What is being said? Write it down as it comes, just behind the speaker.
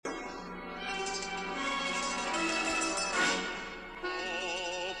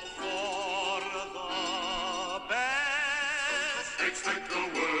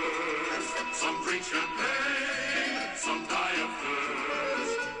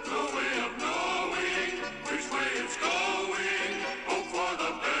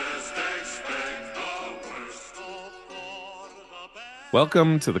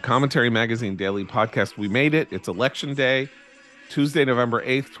Welcome to the Commentary Magazine Daily Podcast. We made it. It's Election Day, Tuesday, November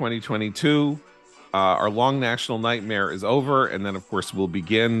 8th, 2022. Our long national nightmare is over. And then, of course, we'll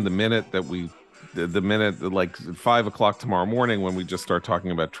begin the minute that the minute like 5 o'clock tomorrow morning when we just start talking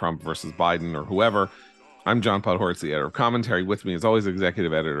about Trump versus Biden or whoever. I'm John Podhoretz, the editor of Commentary. With me, as always,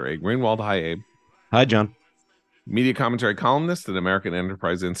 executive editor Abe Greenwald. Hi, Abe. Hi, John. Media commentary columnist at American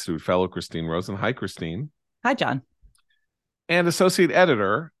Enterprise Institute fellow Christine Rosen. Hi, Christine. Hi, John. And associate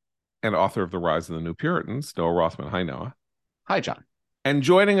editor and author of The Rise of the New Puritans, Noah Rothman. Hi, Noah. Hi, John. And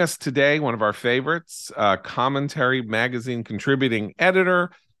joining us today, one of our favorites, Commentary Magazine contributing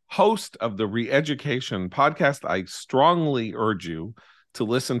editor, host of the Re-Education podcast. I strongly urge you to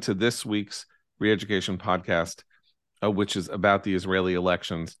listen to this week's Re-Education podcast, which is about the Israeli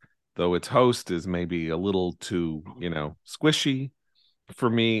elections, though its host is maybe a little too, squishy for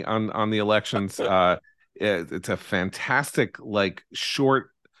me on the elections. It's a fantastic, short,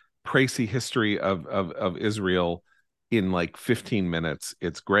 précis history of Israel in 15 minutes.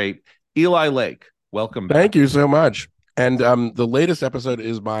 It's great. Eli Lake, welcome back. Thank you so much. And the latest episode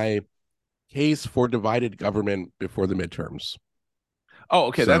is my case for divided government before the midterms. Oh,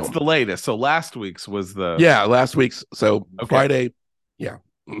 okay. That's the latest. So last week's was last week's. So okay. Friday. Yeah.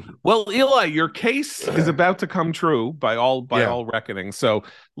 Well, Eli, your case is about to come true by all reckoning. So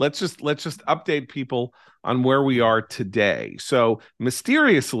let's just update people on where we are today. So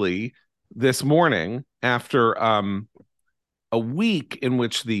mysteriously, this morning, after a week in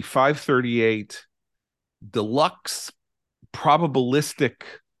which the 538 deluxe probabilistic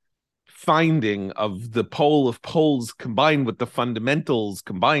finding of the poll of polls combined with the fundamentals,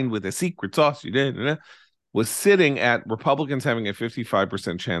 combined with a secret sauce, was sitting at Republicans having a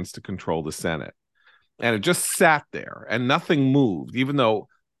 55% chance to control the Senate. And it just sat there and nothing moved, even though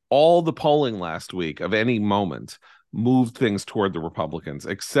all the polling last week of any moment moved things toward the Republicans,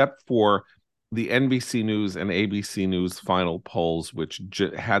 except for the NBC News and ABC News final polls, which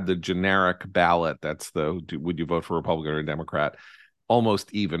had the generic ballot. That's would you vote for Republican or Democrat?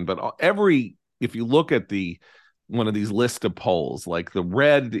 Almost even. But if you look at one of these list of polls, the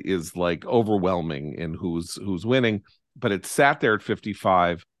red is overwhelming in who's winning, but it sat there at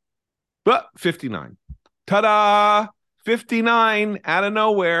 55, but 59. Ta-da! 59 out of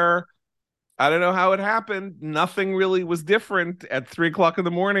nowhere. I don't know how it happened. Nothing really was different at 3 o'clock in the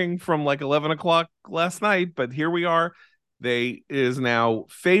morning from 11 o'clock last night, but here we are. They is now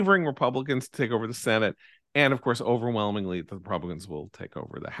favoring Republicans to take over the Senate. And of course, overwhelmingly, the Republicans will take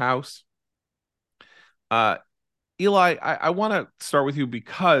over the House. Eli, I want to start with you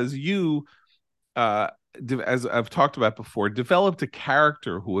because you, as I've talked about before, developed a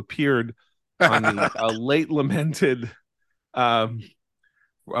character who appeared on the late lamented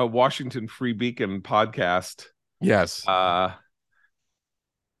Washington Free Beacon podcast. Yes. Leonard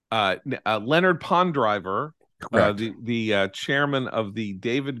Pondriver, the chairman of the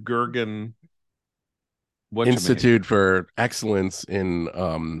David Gergen Institute for Excellence in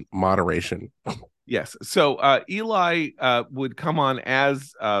Moderation. Yes. So Eli would come on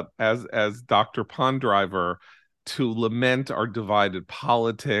as Dr. Pondriver to lament our divided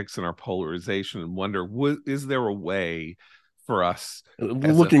politics and our polarization and wonder, is there a way for us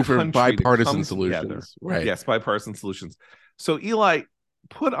looking for bipartisan solutions? Right. Yes, bipartisan solutions. So Eli,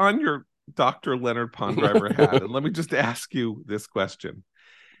 put on your Dr. Leonard Pondriver hat and let me just ask you this question.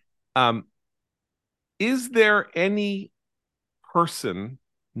 Is there any person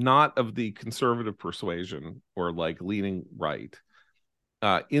not of the conservative persuasion or leaning right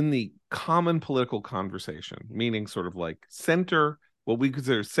in the common political conversation, meaning sort of center, what we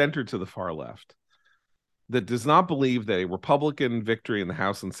consider center to the far left, that does not believe that a Republican victory in the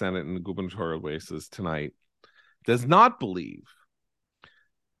House and Senate and the gubernatorial races tonight does not believe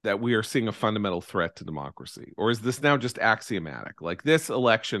that we are seeing a fundamental threat to democracy? Or is this now just axiomatic? This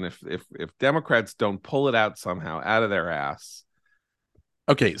election, if Democrats don't pull it out somehow out of their ass.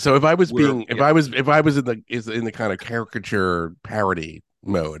 Okay, so if I was in the kind of caricature parody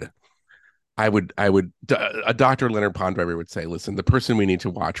mode, I would Dr. Leonard Pondriver would say, listen, the person we need to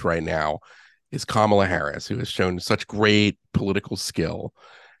watch right now is Kamala Harris, who has shown such great political skill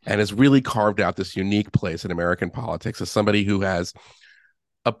and has really carved out this unique place in American politics as somebody who has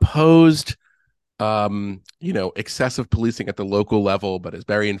opposed excessive policing at the local level, but is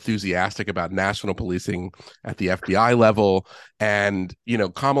very enthusiastic about national policing at the FBI level. And,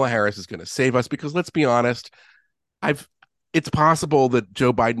 Kamala Harris is going to save us because, let's be honest, it's possible that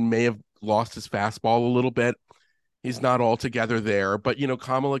Joe Biden may have lost his fastball a little bit. He's not altogether there, but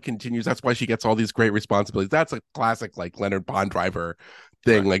Kamala continues. That's why she gets all these great responsibilities. That's a classic Leonard Pondriver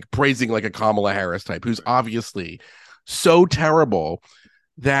thing, right. Praising a Kamala Harris type, who's obviously so terrible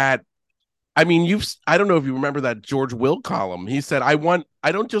that, I mean, I don't know if you remember that George Will column. He said, I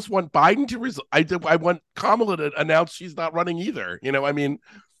don't just want Biden to I want Kamala to announce she's not running either. I mean,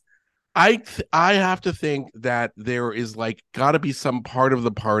 I have to think that there is like got to be some part of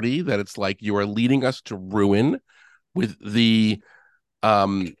the party that it's like you are leading us to ruin with the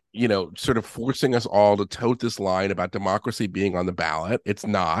sort of forcing us all to tote this line about democracy being on the ballot. It's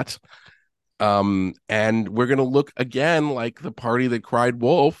not. And we're going to look again like the party that cried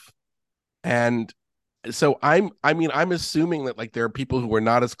wolf. And so I'm assuming that like there are people who are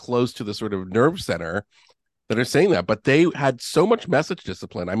not as close to the sort of nerve center that are saying that, but they had so much message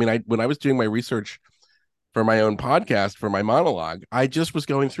discipline. I mean, when I was doing my research for my own podcast, for my monologue, I just was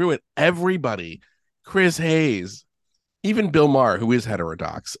going through it. Everybody, Chris Hayes, even Bill Maher, who is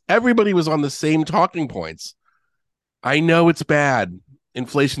heterodox, everybody was on the same talking points. I know it's bad.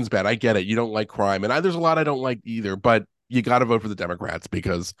 Inflation's bad. I get it. You don't like crime. And there's a lot I don't like either, but you got to vote for the Democrats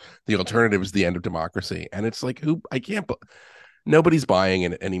because the alternative is the end of democracy. And it's like, nobody's buying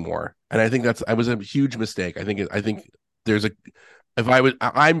it anymore. And I think I was a huge mistake. I'm resentful.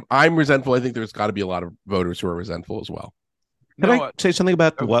 I think there's got to be a lot of voters who are resentful as well. Can I say something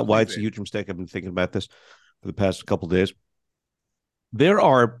about why it's a huge mistake? I've been thinking about this for the past couple of days. There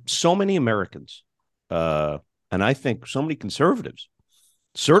are so many Americans, and I think so many conservatives,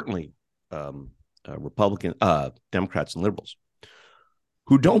 certainly Republican, Democrats and liberals,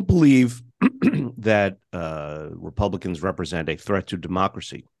 who don't believe that Republicans represent a threat to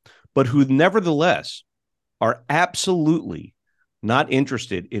democracy, but who nevertheless are absolutely not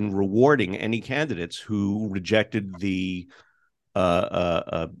interested in rewarding any candidates who rejected the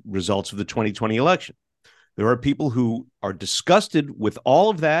results of the 2020 election. There are people who are disgusted with all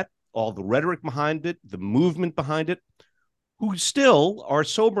of that, all the rhetoric behind it, the movement behind it, who still are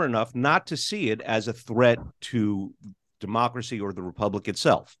sober enough not to see it as a threat to democracy or the republic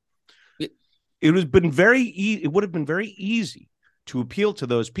itself. It would have been very easy to appeal to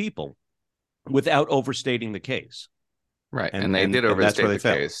those people without overstating the case. Right. And they did overstate the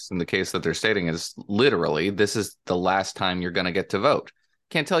case. And the case that they're stating is literally, this is the last time you're going to get to vote.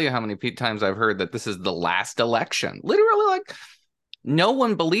 Can't tell you how many times I've heard that this is the last election. Literally, like, no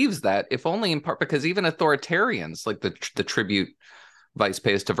one believes that, if only in part because even authoritarians, like the tribute Vice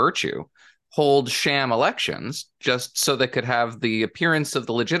pays to virtue, hold sham elections just so they could have the appearance of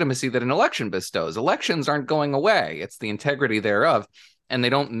the legitimacy that an election bestows. Elections aren't going away. It's the integrity thereof. And they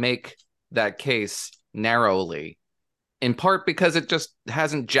don't make that case narrowly, in part because it just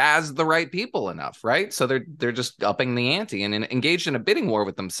hasn't jazzed the right people enough, right? So they're just upping the ante and engaged in a bidding war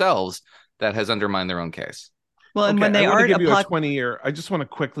with themselves that has undermined their own case. Well, and when they are give you a 20-year, I just want to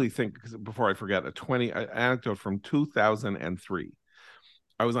quickly think before I forget an anecdote from 2003.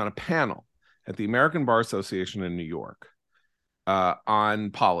 I was on a panel at the American Bar Association in New York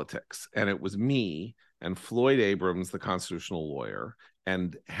on politics, and it was me and Floyd Abrams, the constitutional lawyer,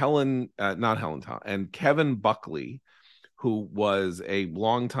 and Kevin Buckley, who was a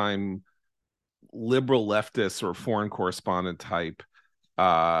longtime liberal leftist or foreign correspondent type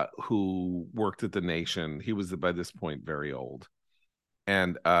who worked at The Nation. He was by this point very old.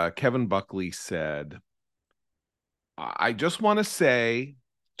 And Kevin Buckley said, I just want to say,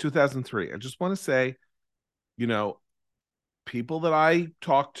 2003, I just want to say, people that I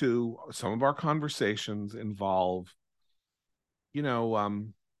talk to, some of our conversations involve,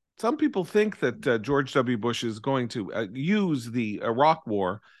 some people think that George W. Bush is going to use the Iraq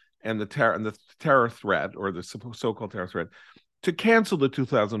War and the terror threat, or the so-called terror threat, to cancel the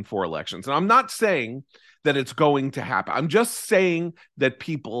 2004 elections. And I'm not saying that it's going to happen. I'm just saying that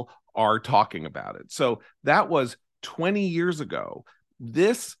people are talking about it. So that was 20 years ago.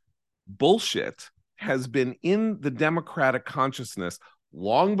 This bullshit has been in the Democratic consciousness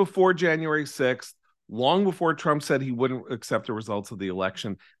long before January 6th, long before Trump said he wouldn't accept the results of the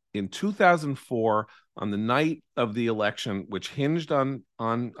election. In 2004, on the night of the election, which hinged on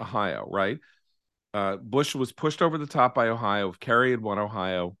Ohio, right? Bush was pushed over the top by Ohio. If Kerry had won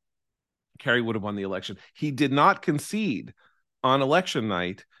Ohio, Kerry would have won the election. He did not concede on election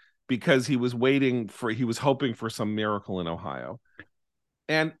night because he was hoping for some miracle in Ohio.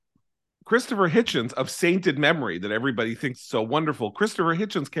 And Christopher Hitchens, of sainted memory that everybody thinks is so wonderful, Christopher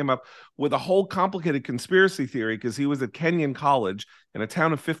Hitchens came up with a whole complicated conspiracy theory because he was at Kenyon College in a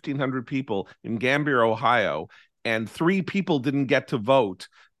town of 1,500 people in Gambier, Ohio, and 3 people didn't get to vote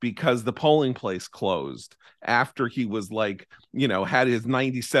because the polling place closed after he was had his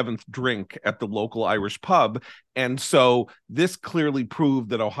 97th drink at the local Irish pub. And so this clearly proved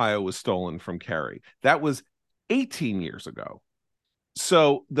that Ohio was stolen from Kerry. That was 18 years ago.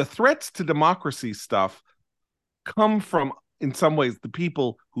 So the threats to democracy stuff come from, in some ways, the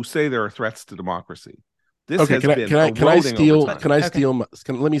people who say there are threats to democracy. This okay, can I steal?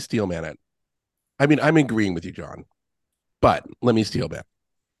 Let me steel man it. I mean, I'm agreeing with you, John, but let me steel man.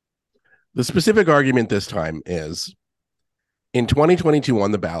 The specific argument this time is, in 2022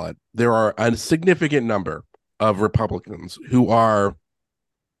 on the ballot, there are a significant number of Republicans who are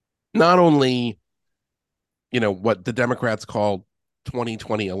not only, what the Democrats call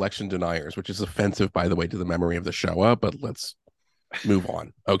 2020 election deniers, which is offensive, by the way, to the memory of the Shoah, but let's move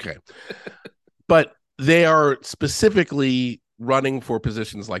on. Okay. But they are specifically running for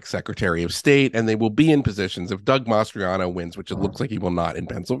positions like Secretary of State, and they will be in positions if Doug Mastriano wins, which it looks like he will not in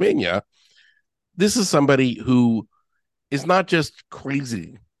Pennsylvania. This is somebody who is not just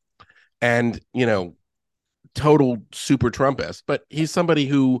crazy and, total super Trumpist, but he's somebody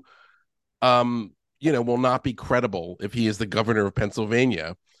who, will not be credible if he is the governor of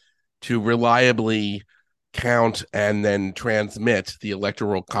Pennsylvania to reliably count and then transmit the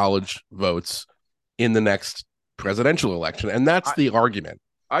Electoral College votes in the next presidential election. And that's the argument,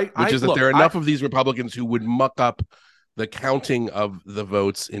 which is that there are enough of these Republicans who would muck up the counting of the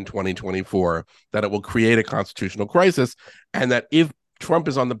votes in 2024 that it will create a constitutional crisis, and that if Trump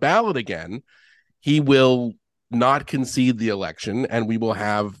is on the ballot again, he will not concede the election, and we will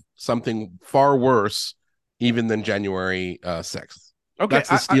have something far worse even than January 6th. Okay, that's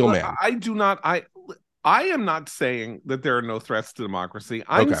the steel man. I am not saying that there are no threats to democracy.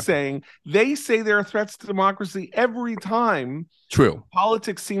 I'm saying they say there are threats to democracy every time. True.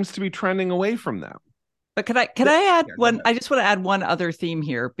 Politics seems to be trending away from them. But can I add one? I just want to add one other theme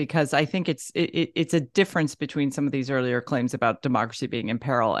here, because I think it's a difference between some of these earlier claims about democracy being in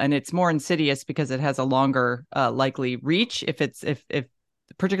peril, and it's more insidious because it has a longer likely reach if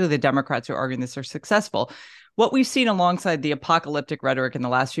particularly the Democrats who are arguing this are successful. What we've seen alongside the apocalyptic rhetoric in the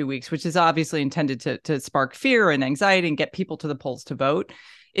last few weeks, which is obviously intended to spark fear and anxiety and get people to the polls to vote,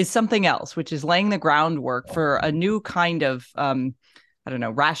 is something else, which is laying the groundwork for a new kind of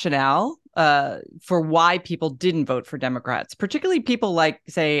rationale for why people didn't vote for Democrats, particularly people like,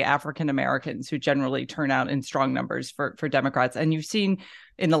 say, African Americans who generally turn out in strong numbers for Democrats. And you've seen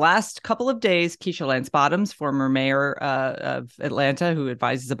in the last couple of days, Keisha Lance Bottoms, former mayor of Atlanta, who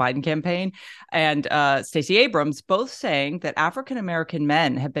advises the Biden campaign, and Stacey Abrams, both saying that African American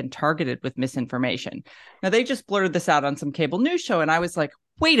men have been targeted with misinformation. Now, they just blurted this out on some cable news show, and I was like,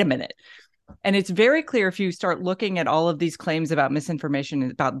 wait a minute. And it's very clear if you start looking at all of these claims about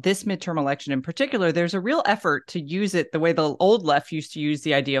misinformation about this midterm election in particular, there's a real effort to use it the way the old left used to use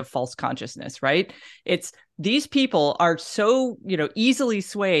the idea of false consciousness, right? It's these people are so, easily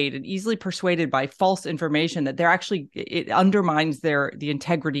swayed and easily persuaded by false information that it undermines the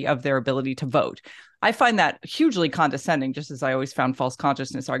integrity of their ability to vote. I find that hugely condescending, just as I always found false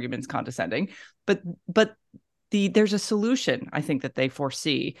consciousness arguments condescending. But there's a solution, I think, that they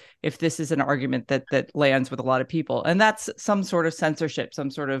foresee if this is an argument that lands with a lot of people. And that's some sort of censorship,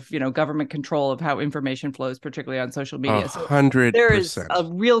 some sort of, government control of how information flows, particularly on social media. 100%. There is a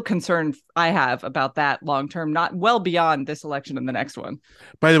real concern I have about that long term, not well beyond this election and the next one.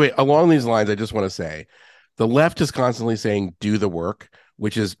 By the way, along these lines, I just want to say the left is constantly saying, do the work,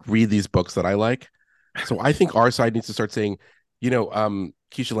 which is read these books that I like. So I think our side needs to start saying,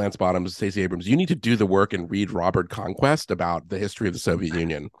 Keisha Lance Bottoms, Stacey Abrams, you need to do the work and read Robert Conquest about the history of the Soviet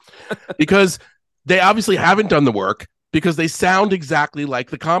Union, because they obviously haven't done the work, because they sound exactly like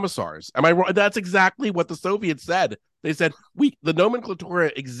the commissars. Am I wrong? That's exactly what the Soviets said. They said the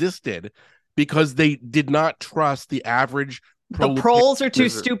nomenclatura existed because they did not trust the average. The proles are too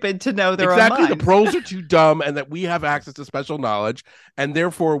stupid to know their own minds. The proles are too dumb, and that we have access to special knowledge, and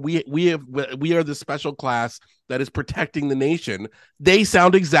therefore we are the special class that is protecting the nation. They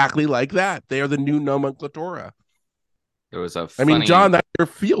sound exactly like that. They are the new nomenclatura. There was John, that's your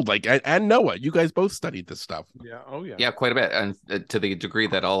field, and Noah, you guys both studied this stuff. Yeah. Oh, yeah. Yeah, quite a bit. And to the degree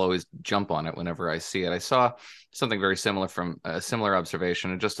that I'll always jump on it whenever I see it. I saw something very similar from a similar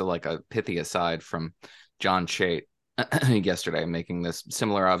observation, and just a pithy aside from John Chait yesterday, making this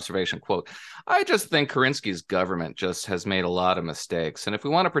similar observation, quote, I just think Kerensky's government just has made a lot of mistakes. And if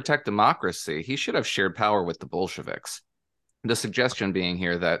we want to protect democracy, he should have shared power with the Bolsheviks. The suggestion being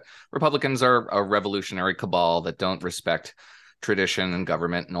here that Republicans are a revolutionary cabal that don't respect tradition and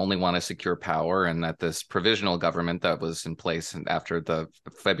government and only want to secure power, and that this provisional government that was in place after the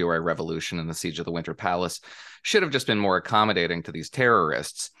February Revolution and the siege of the Winter Palace should have just been more accommodating to these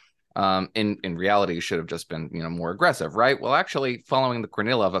terrorists. In reality, should have just been more aggressive, right? Well, actually, following the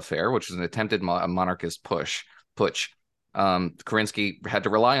Kornilov affair, which was an attempted monarchist putsch, Kerensky had to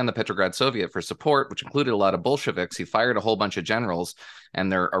rely on the Petrograd Soviet for support, which included a lot of Bolsheviks. He fired a whole bunch of generals,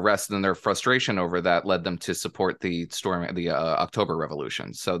 and their arrest and their frustration over that led them to support the October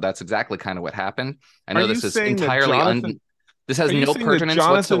Revolution. So that's exactly kind of what happened. I know this is entirely this has no pertinence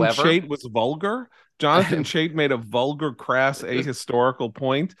Jonathan whatsoever. Chait was vulgar. Jonathan Chait made a vulgar, crass, ahistorical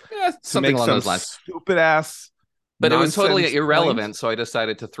point. Yeah, something along those lines. Stupid ass. But it was totally irrelevant, so I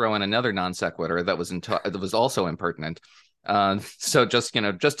decided to throw in another non sequitur that was also impertinent. So just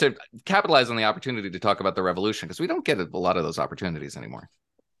to capitalize on the opportunity to talk about the revolution, because we don't get a lot of those opportunities anymore.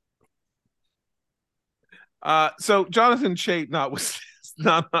 So Jonathan Chait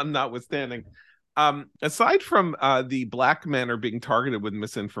notwithstanding, aside from the black men are being targeted with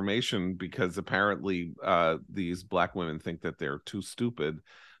misinformation because apparently these black women think that they're too stupid,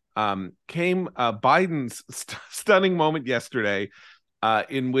 came Biden's stunning moment yesterday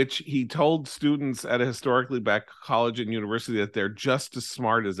in which he told students at a historically black college and university that they're just as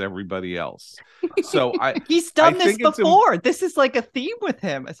smart as everybody else. So he's done this before. This is like a theme with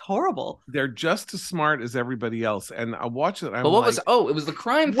him. It's horrible. They're just as smart as everybody else. And I watched it. It was the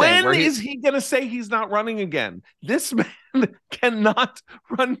crime thing. When is he going to say he's not running again? This man cannot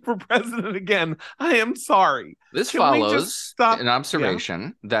run for president again. I am sorry. This follows an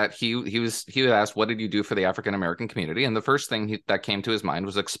observation that he was asked, what did you do for the African American community? And the first thing that came to his mind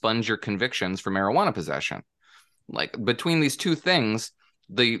was expunge your convictions for marijuana possession. Like, between these two things,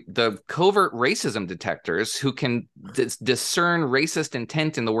 the covert racism detectors who can discern racist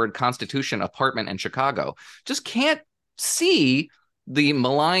intent in the word Constitution, apartment, and Chicago just can't see the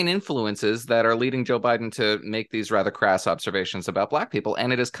malign influences that are leading Joe Biden to make these rather crass observations about black people.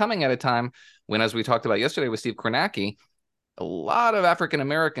 And it is coming at a time when, as we talked about yesterday with Steve Kornacki, a lot of African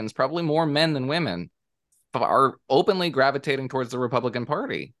Americans, probably more men than women, are openly gravitating towards the Republican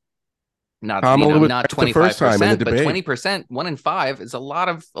Party. Not 25%, but 20%, 1 in 5 is a lot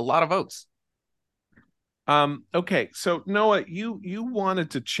of votes. Okay, so Noah, you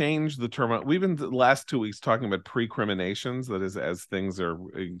wanted to change the term. We've been the last 2 weeks talking about precriminations. That is, as things are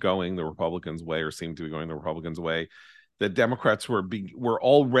going the Republicans' way, or seem to be going the Republicans' way, that Democrats were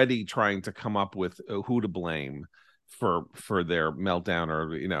already trying to come up with who to blame for their meltdown.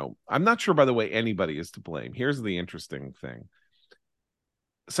 Or I'm not sure, by the way, anybody is to blame. Here's the interesting thing.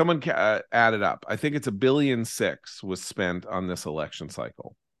 Someone added up. I think it's $1.6 billion was spent on this election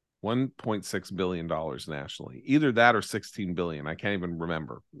cycle. $1.6 billion nationally, either that or 16 billion. I can't even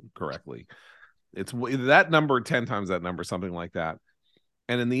remember correctly. It's that number, 10 times that number, something like that.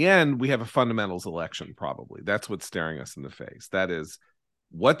 And in the end, we have a fundamentals election. Probably that's what's staring us in the face. That is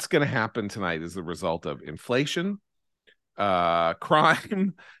what's going to happen tonight is the result of inflation,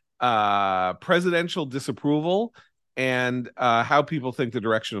 crime, presidential disapproval, and how people think the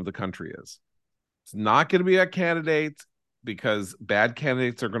direction of the country is. It's not going to be a candidate, because bad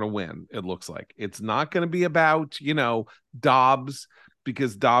candidates are going to win, it looks like. It's not going to be about, Dobbs,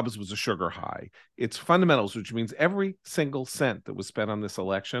 because Dobbs was a sugar high. It's fundamentals, which means every single cent that was spent on this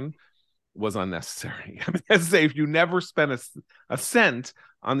election was unnecessary. I mean, as I say, if you never spent a cent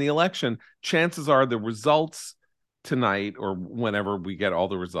on the election, chances are the results tonight, or whenever we get all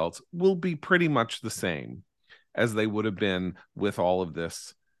the results, will be pretty much the same as they would have been with all of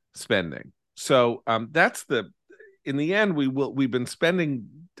this spending. So that's in the end, we've been spending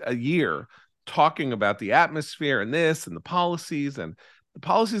a year talking about the atmosphere and this and the policies, and the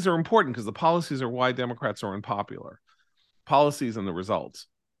policies are important because the policies are why Democrats are unpopular. Policies and the results.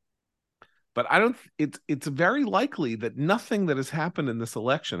 But it's very likely that nothing that has happened in this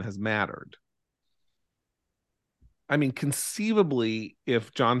election has mattered. I mean, conceivably,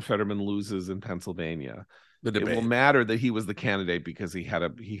 if John Fetterman loses in Pennsylvania, it will matter that he was the candidate because he had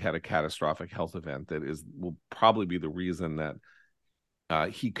a catastrophic health event that will probably be the reason that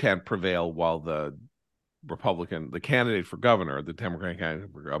he can't prevail, while the candidate for governor, the Democratic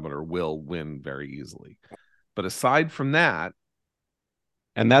candidate for governor, will win very easily. But aside from that,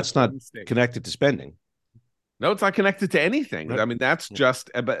 and that's not connected to spending. No, it's not connected to anything. Right. I mean, that's just,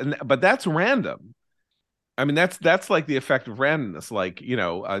 but that's random. I mean, that's like the effect of randomness. Like,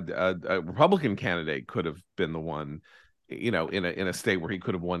 a Republican candidate could have been the one, in a state where he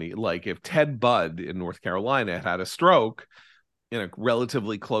could have won. Like if Ted Budd in North Carolina had a stroke in a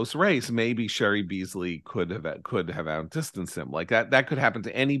relatively close race, maybe Sherry Beasley could have outdistanced him. Like that could happen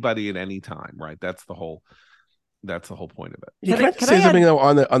to anybody at any time, right? That's the whole point of it. Can I say something though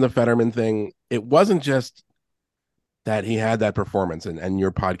on the Fetterman thing? It wasn't just that he had that performance, and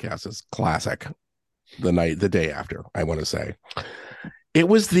your podcast is classic. The day after, I want to say, it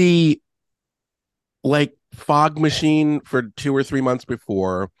was the fog machine for 2 or 3 months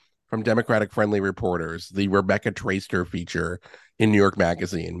before, from Democratic friendly reporters, the Rebecca Traister feature in New York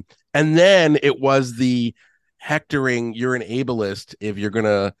Magazine. And then it was the hectoring, you're an ableist if you're going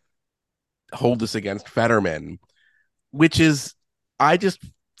to hold this against Fetterman, which is, I just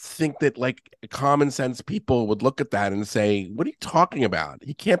think that like common sense people would look at that and say, what are you talking about?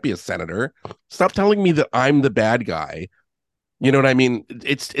 He can't be a senator. Stop telling me that I'm the bad guy. You know what I mean?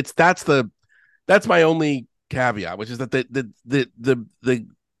 That's my only caveat, which is that the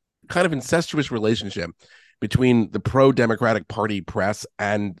kind of incestuous relationship between the pro-Democratic Party press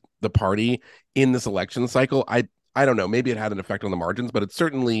and the party in this election cycle, I don't know, maybe it had an effect on the margins, but it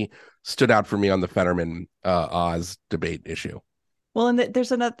certainly stood out for me on the Fetterman Oz debate issue. Well, and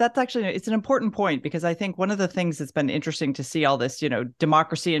that's actually, it's an important point, because I think one of the things that's been interesting to see all this,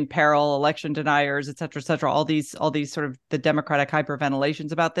 democracy in peril, election deniers, et cetera, all these sort of the Democratic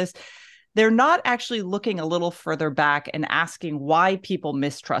hyperventilations about this. They're not actually looking a little further back and asking why people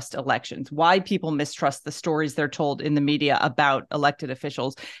mistrust elections, why people mistrust the stories they're told in the media about elected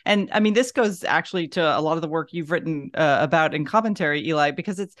officials. And I mean, this goes actually to a lot of the work you've written about in commentary, Eli,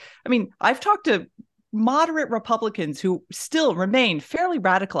 because I've talked to moderate Republicans who still remain fairly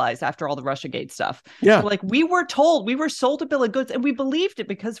radicalized after all the Russiagate stuff. Yeah. So, like, we were sold a bill of goods, and we believed it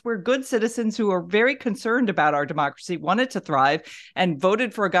because we're good citizens who are very concerned about our democracy, wanted to thrive, and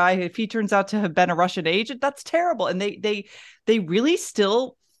voted for a guy who, if he turns out to have been a Russian agent, that's terrible. And they really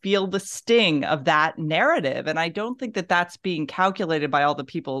still feel the sting of that narrative. And I don't think that that's being calculated by all the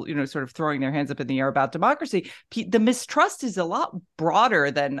people, sort of throwing their hands up in the air about democracy. The mistrust is a lot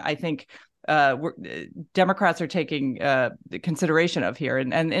broader than I think Democrats are taking consideration of here,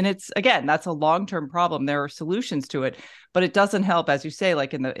 and it's, again, that's a long-term problem. There are solutions to it, but it doesn't help, as you say,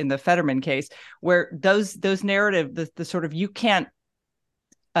 like in the Fetterman case, where those narrative, the sort of, you can't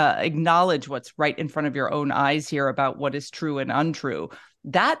acknowledge what's right in front of your own eyes here about what is true and untrue.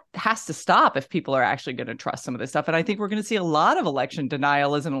 That has to stop if people are actually going to trust some of this stuff. And I think we're going to see a lot of election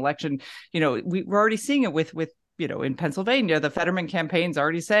denial as an election. We're already seeing it with in Pennsylvania. The Fetterman campaign's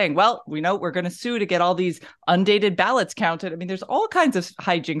already saying, well, we know we're going to sue to get all these undated ballots counted. I mean, there's all kinds of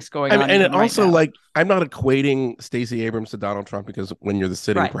hijinks going on. And also, like, I'm not equating Stacey Abrams to Donald Trump, because when you're the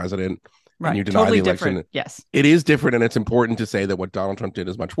sitting president and you deny totally the election, different. Yes, it is different. And it's important to say that what Donald Trump did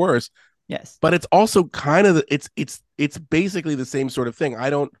is much worse. Yes. But it's also kind of, it's basically the same sort of thing.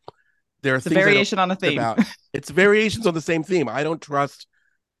 There are it's a variation on a theme. It's variations on the same theme. I don't trust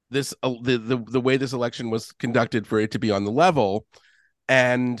this the way this election was conducted for it to be on the level.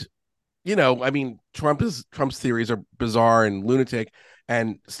 And Trump's theories are bizarre and lunatic,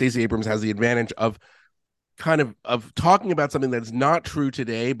 and Stacey Abrams has the advantage of kind of talking about something that's not true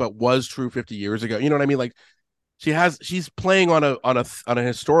today but was true 50 years ago. You know what I mean? Like, she's playing on a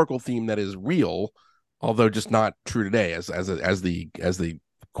historical theme that is real, although just not true today, as the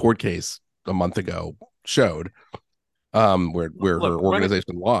court case a month ago showed. Where her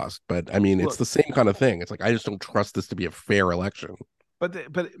organization lost. But I mean, it's the same kind of thing. It's like, I just don't trust this to be a fair election. But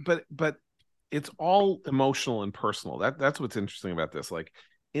it's all emotional and personal. That's what's interesting about this. Like,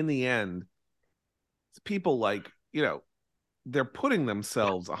 in the end, people, like, they're putting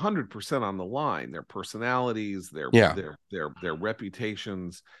themselves 100% on the line. Their personalities, their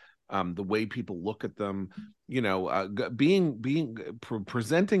reputations, the way people look at them,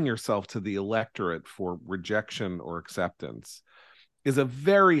 presenting yourself to the electorate for rejection or acceptance is a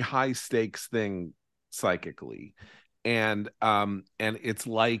very high stakes thing psychically. And it's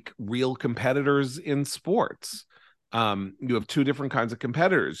like real competitors in sports. You have two different kinds of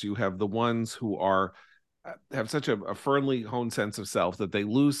competitors. You have the ones who have such a firmly honed sense of self that they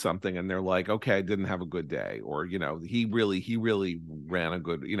lose something and they're like, okay, I didn't have a good day, or he really ran a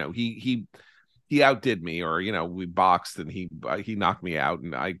good, he outdid me, or we boxed and he knocked me out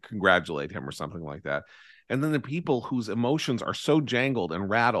and I congratulate him, or something like that. And then the people whose emotions are so jangled and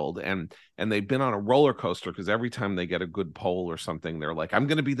rattled, and they've been on a roller coaster, because every time they get a good poll or something, they're like, I'm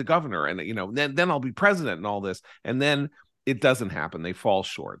going to be the governor, and then I'll be president and all this, and then it doesn't happen. They fall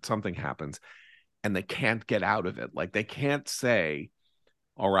short. Something happens. And they can't get out of it. Like, they can't say,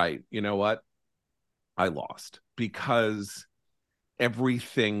 all right, you know what? I lost, because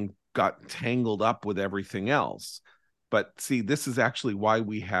everything got tangled up with everything else. But see, this is actually why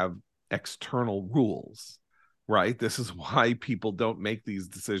we have external rules, right? This is why people don't make these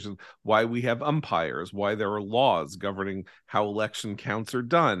decisions, why we have umpires, why there are laws governing how election counts are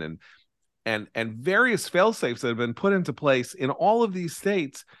done, and various fail-safes that have been put into place in all of these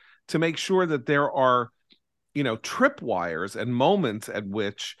states to make sure that there are, tripwires and moments at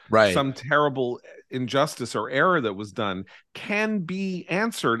which some terrible injustice or error that was done can be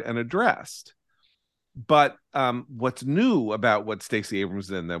answered and addressed. But what's new about what Stacey Abrams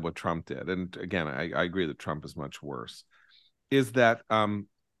did than what Trump did, and again, I agree that Trump is much worse, is that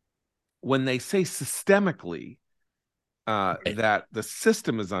when they say systemically that the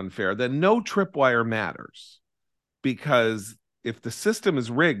system is unfair, then no tripwire matters, because if the system is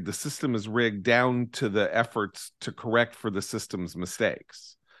rigged down to the efforts to correct for the system's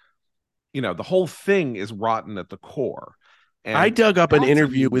mistakes. The whole thing is rotten at the core. And I dug up an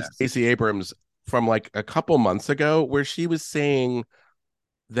interview with Stacey Abrams from like a couple months ago where she was saying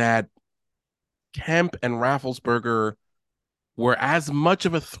that Kemp and Raffensperger were as much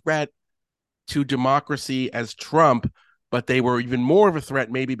of a threat to democracy as Trump, but they were even more of a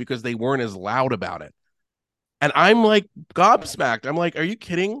threat maybe because they weren't as loud about it. And I'm like gobsmacked. I'm like, are you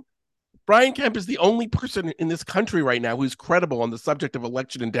kidding? Brian Kemp is the only person in this country right now who's credible on the subject of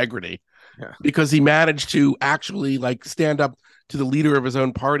election integrity, because he managed to actually like stand up to the leader of his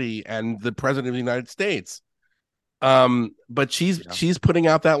own party and the president of the United States. But she's putting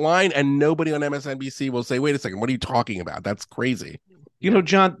out that line, and nobody on MSNBC will say, wait a second, what are you talking about? That's crazy.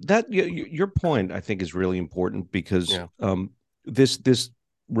 John, that your point I think is really important, because this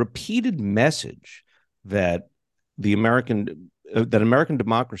repeated message that American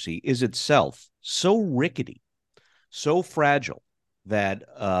democracy is itself so rickety, so fragile that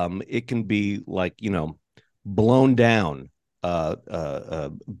it can be like blown down by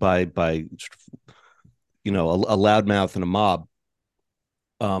a loudmouth and a mob,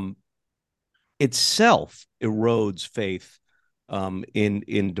 itself erodes faith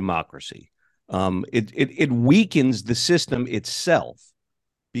in democracy. It weakens the system itself,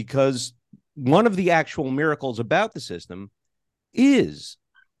 because one of the actual miracles about the system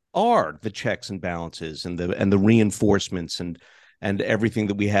are the checks and balances and the reinforcements and everything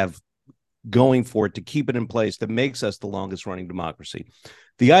that we have going for it to keep it in place that makes us the longest running democracy.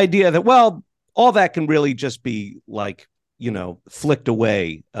 The idea that, well, all that can really just be like, flicked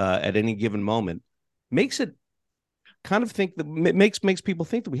away at any given moment makes it kind of think that makes people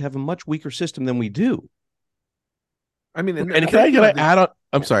think that we have a much weaker system than we do. I mean, and can I add on?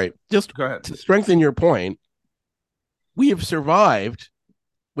 I'm sorry, just go ahead. To strengthen your point, we have survived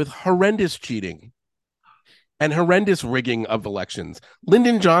with horrendous cheating and horrendous rigging of elections.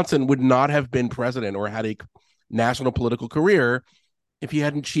 Lyndon Johnson would not have been president or had a national political career if he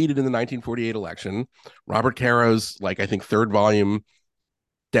hadn't cheated in the 1948 election. Robert Caro's, I think, third volume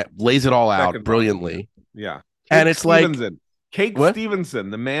that lays it all out brilliantly. Yeah. And it's Stevenson. Kate Stevenson,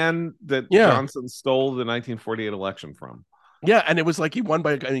 the man that Johnson stole the 1948 election from. Yeah, and it was like he won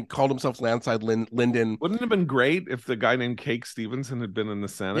by, he called himself landslide Lyndon. Wouldn't it have been great if the guy named Kate Stevenson had been in the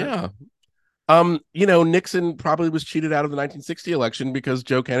Senate? Yeah. Nixon probably was cheated out of the 1960 election because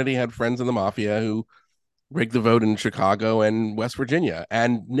Joe Kennedy had friends in the mafia who rigged the vote in Chicago and West Virginia.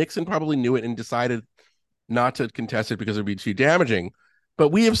 And Nixon probably knew it and decided not to contest it because it would be too damaging. But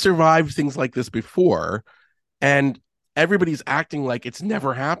we have survived things like this before, and everybody's acting like it's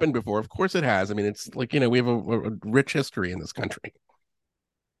never happened before. Of course it has. I mean, it's like, we have a rich history in this country.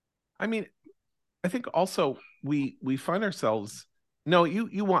 I mean, I think also we find ourselves. No,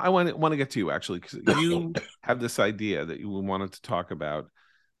 I want to get to you actually, because you have this idea that you wanted to talk about.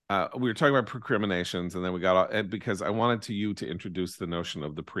 We were talking about precriminations, and then we got because I wanted you to introduce the notion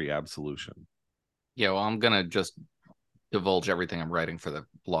of the pre-absolution. Yeah, well, I'm gonna just divulge everything I'm writing for the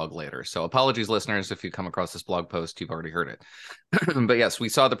blog later. So apologies, listeners, if you come across this blog post, you've already heard it. But yes, we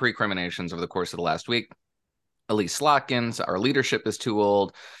saw the precriminations over the course of the last week. Elise Slotkins, our leadership is too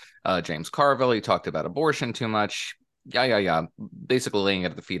old. James Carville, he talked about abortion too much. Yeah. Basically laying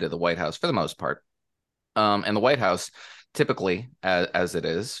it at the feet of the White House for the most part. And the White House, typically, as it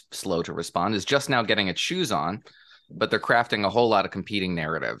is, slow to respond, is just now getting its shoes on, but they're crafting a whole lot of competing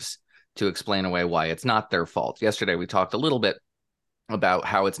narratives to explain away why it's not their fault. Yesterday, we talked a little bit about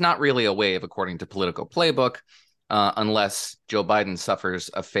how it's not really a wave, according to Politico Playbook, unless Joe Biden suffers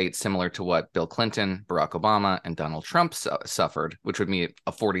a fate similar to what Bill Clinton, Barack Obama, and Donald Trump suffered, which would mean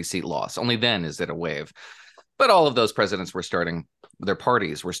a 40-seat loss. Only then is it a wave. But all of those presidents their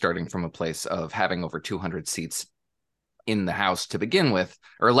parties were starting from a place of having over 200 seats in the House to begin with,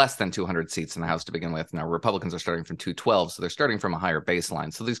 or less than 200 seats in the House to begin with. Now, Republicans are starting from 212, so they're starting from a higher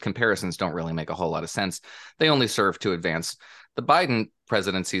baseline. So these comparisons don't really make a whole lot of sense. They only serve to advance the Biden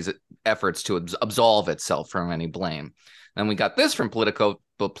presidency's efforts to absolve itself from any blame. And we got this from Politico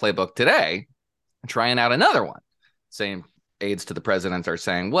Playbook today, trying out another one, saying aides to the president are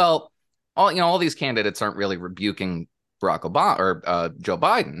saying, well, all these candidates aren't really rebuking Barack Obama or Joe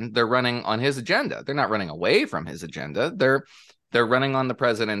Biden. They're running on his agenda. They're not running away from his agenda. They're running on the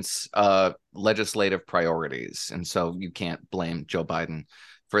president's legislative priorities. And so you can't blame Joe Biden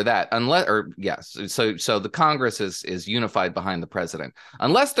for that, unless, or yes, so the Congress is unified behind the president,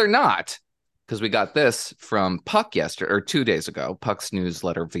 unless they're not, because we got this from Puck yesterday or 2 days ago, Puck's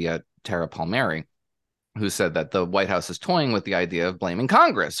newsletter via Tara Palmieri, who said that the White House is toying with the idea of blaming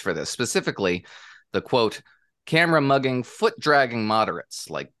Congress for this, specifically the quote, camera mugging, foot dragging moderates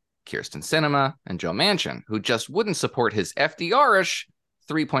like Kyrsten Sinema and Joe Manchin, who just wouldn't support his FDR-ish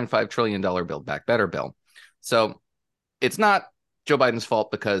 $3.5 trillion Build Back Better bill. So it's not Joe Biden's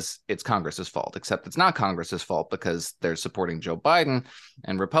fault because it's Congress's fault, except it's not Congress's fault because they're supporting Joe Biden,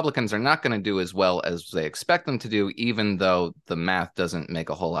 and Republicans are not going to do as well as they expect them to do, even though the math doesn't make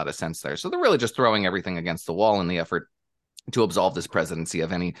a whole lot of sense there. So they're really just throwing everything against the wall in the effort to absolve this presidency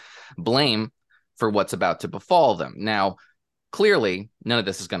of any blame for what's about to befall them. Now, clearly, none of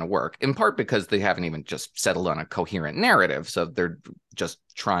this is going to work, in part because they haven't even just settled on a coherent narrative. So they're just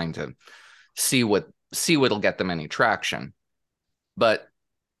trying to see what'll get them any traction. But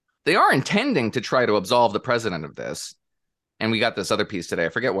they are intending to try to absolve the president of this. And we got this other piece today. I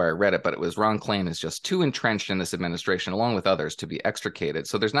forget where I read it, but it was Ron Klain is just too entrenched in this administration, along with others, to be extricated.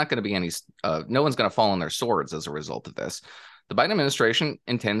 So there's not going to be any, no one's going to fall on their swords as a result of this. The Biden administration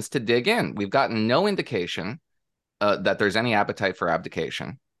intends to dig in. We've gotten no indication that there's any appetite for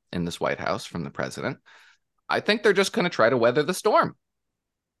abdication in this White House from the president. I think they're just going to try to weather the storm.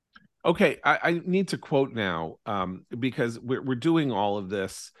 Okay, I need to quote now because we're doing all of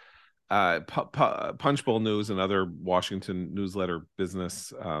this. Punchbowl News and other Washington newsletter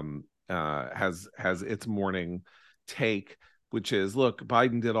business has its morning take, which is, look,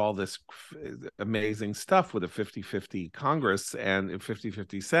 Biden did all this amazing stuff with a 50-50 Congress and a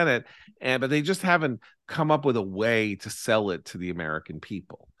 50-50 Senate, but they just haven't come up with a way to sell it to the American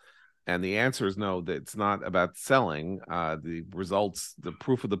people. And the answer is no, that it's not about selling. The results, the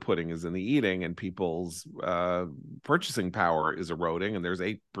proof of the pudding is in the eating, and people's purchasing power is eroding, and there's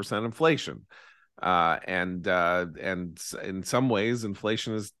 8% inflation. And in some ways,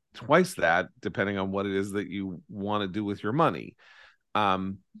 inflation is twice that, depending on what it is that you want to do with your money.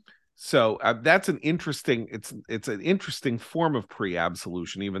 So that's an interesting, it's an interesting form of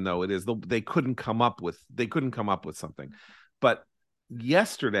pre-absolution, even though it is, they couldn't come up with something. But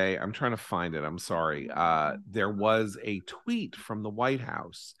yesterday, I'm trying to find it, I'm sorry, there was a tweet from the White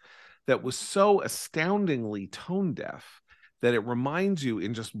House that was so astoundingly tone deaf that it reminds you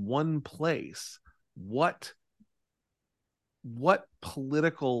in just one place what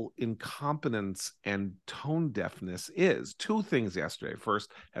political incompetence and tone deafness is. Two things yesterday.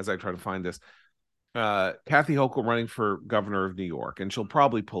 First, as I try to find this, Kathy Hochul running for governor of New York, and she'll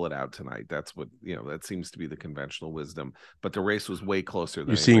probably pull it out tonight. That's what, that seems to be the conventional wisdom, but the race was way closer than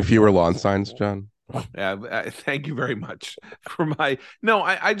you're seeing fewer lawn signs, John. Thank you very much for my,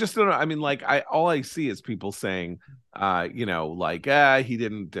 I just don't know. I mean, all I see is people saying, he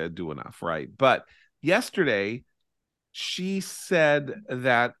didn't do enough. Right. But yesterday she said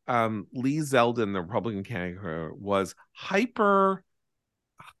that Lee Zeldin, the Republican candidate, was hyperactive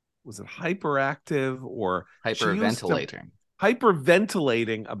or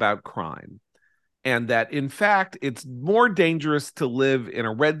hyperventilating about crime, and that in fact it's more dangerous to live in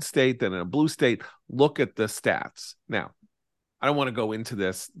a red state than in a blue state. Look at the stats. Now, I don't want to go into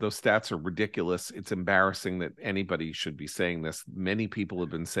this. Those stats are ridiculous. It's embarrassing that anybody should be saying this. Many people have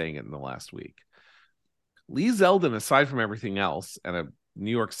been saying it in the last week. Lee Zeldin, aside from everything else, and a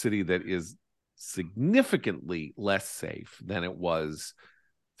New York City that is significantly less safe than it was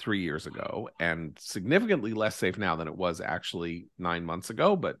 3 years ago, and significantly less safe now than it was actually 9 months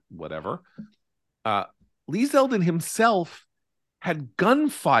ago, but whatever. Lee Zeldin himself had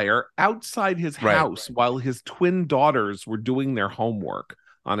gunfire outside his house while his twin daughters were doing their homework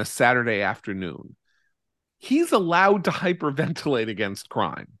on a Saturday afternoon. He's allowed to hyperventilate against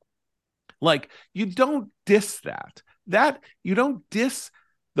crime. You don't diss that. You don't diss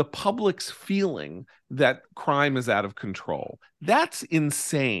the public's feeling that crime is out of control. That's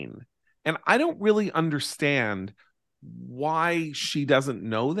insane. And I don't really understand why she doesn't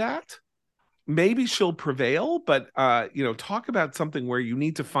know that. Maybe she'll prevail, but talk about something where you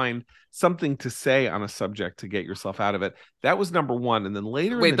need to find something to say on a subject to get yourself out of it. That was number one. And then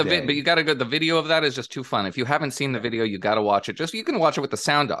later, but you got to go. The video of that is just too fun. If you haven't seen the video, you got to watch it. You can watch it with the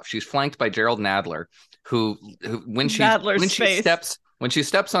sound off. She's flanked by Gerald Nadler, who when she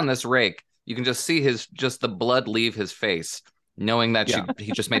steps on this rake, you can just see the blood leave his face, knowing that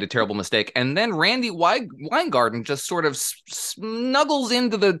he just made a terrible mistake. And then Randy Weingarten just sort of snuggles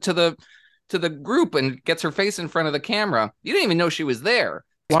into the group and gets her face in front of the camera. You didn't even know she was there.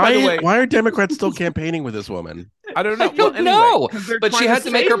 Why are Democrats still campaigning with this woman? I don't know. I don't know. But she had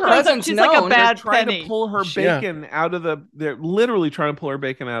to make her presence She's known. like a bad they're trying penny. to pull her bacon out of they're literally trying to pull her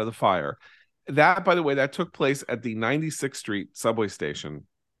bacon out of the fire. That, by the way, that took place at the 96th Street subway station,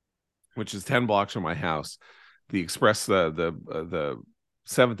 which is 10 blocks from my house. The express, the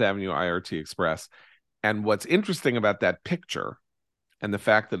 7th Avenue IRT Express. And what's interesting about that picture and the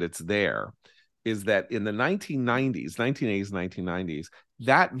fact that it's there is that in the 1980s, 1990s,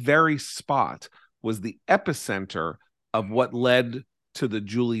 that very spot was the epicenter of what led to the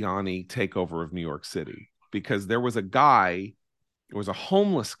Giuliani takeover of New York City. Because there was a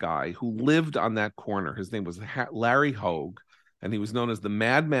homeless guy who lived on that corner. His name was Larry Hogue, and he was known as the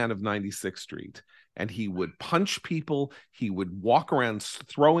Madman of 96th Street. And he would punch people. He would walk around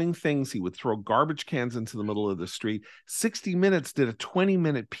throwing things. He would throw garbage cans into the middle of the street. 60 Minutes did a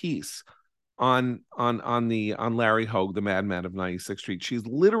 20-minute piece on Larry Hogue, the Madman of 96th Street. She's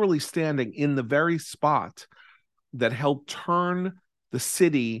literally standing in the very spot that helped turn the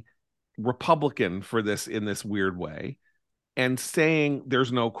city Republican in this weird way, and saying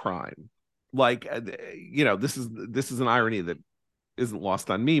there's no crime. Like, this is an irony that isn't lost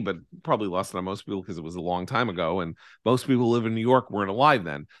on me, but probably lost on most people because it was a long time ago, and most people who live in New York weren't alive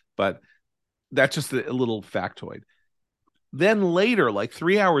then. But that's just a little factoid. Then later, like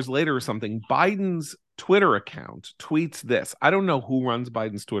 3 hours later or something, Biden's Twitter account tweets this. I don't know who runs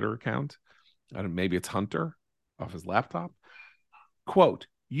Biden's Twitter account. Maybe it's Hunter off his laptop. Quote,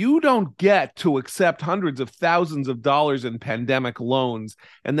 "You don't get to accept hundreds of thousands of dollars in pandemic loans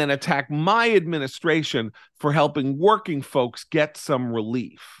and then attack my administration for helping working folks get some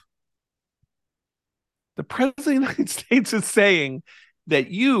relief." The president of the United States is saying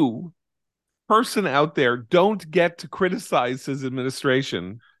that you, person out there, don't get to criticize his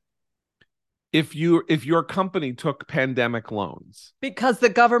administration if your company took pandemic loans, because the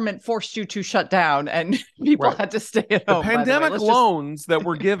government forced you to shut down and people had to stay at home. The pandemic loans that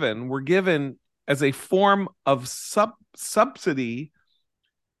were given as a form of subsidy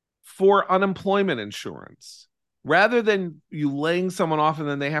for unemployment insurance. Rather than you laying someone off and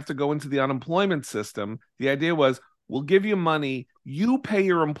then they have to go into the unemployment system, the idea was, we'll give you money, you pay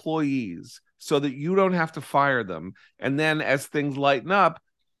your employees so that you don't have to fire them. And then as things lighten up,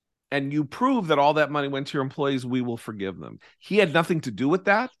 and you prove that all that money went to your employees, we will forgive them. He had nothing to do with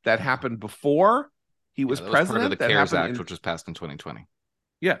that. That happened before he was president. Was part of the CARES Act, which was passed in 2020.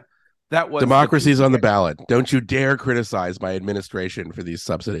 Yeah, that was democracy's on the ballot. Don't you dare criticize my administration for these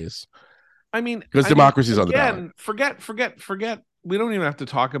subsidies. I mean, because democracy's on the ballot. Forget. We don't even have to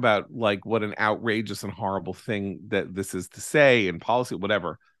talk about like what an outrageous and horrible thing that this is to say in policy,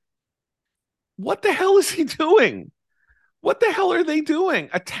 whatever. What the hell is he doing? What the hell are they doing?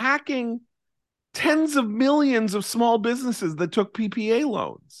 Attacking tens of millions of small businesses that took PPA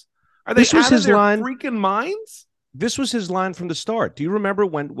loans. Are they out of their freaking minds? This was his line from the start. Do you remember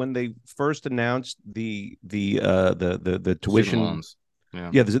when they first announced the tuition loans?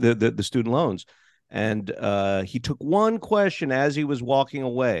 The student loans, and he took one question as he was walking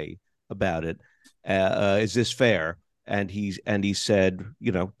away about it. Is this fair? And he said,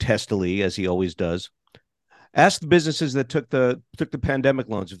 testily, as he always does, ask the businesses that took the pandemic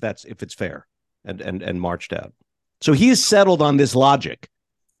loans if it's fair, and marched out. So he is settled on this logic,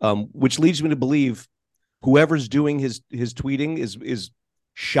 which leads me to believe whoever's doing his tweeting is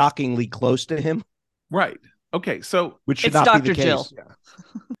shockingly close to him. Right. Okay. So which should not Dr. be the case. Jill. Yeah.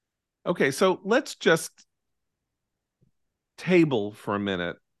 Okay. So let's just table for a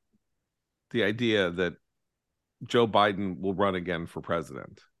minute the idea that Joe Biden will run again for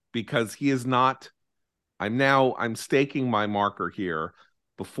president, because he is not. I'm staking my marker here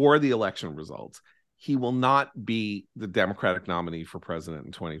before the election results. He will not be the Democratic nominee for president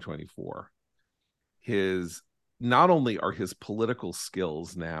in 2024. Not only are his political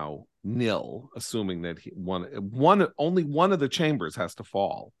skills now nil, assuming that only one of the chambers has to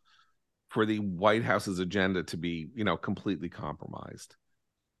fall for the White House's agenda to be, completely compromised.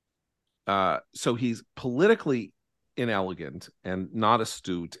 So he's politically inelegant and not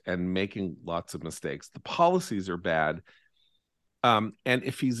astute and making lots of mistakes. The policies are bad. And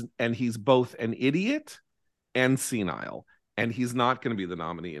he's both an idiot and senile, and he's not going to be the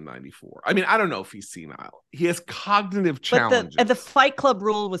nominee in 94. I mean, I don't know if he's senile. He has cognitive challenges. But the Fight Club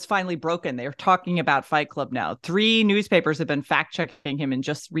rule was finally broken. They're talking about Fight Club now. 3 newspapers have been fact-checking him in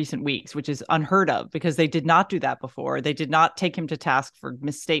just recent weeks, which is unheard of because they did not do that before. They did not take him to task for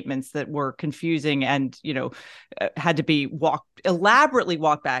misstatements that were confusing and, had to be elaborately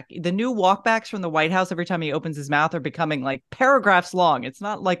walked back. The new walkbacks from the White House every time he opens his mouth are becoming like paragraphs long. It's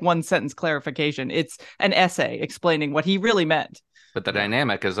not like one sentence clarification. It's an essay explaining what he really meant. But the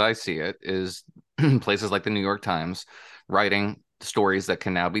dynamic, as I see it, is places like the New York Times writing stories that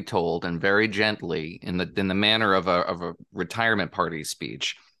can now be told, and very gently, in the manner of a retirement party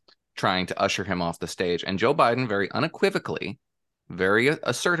speech, trying to usher him off the stage. And Joe Biden very unequivocally, very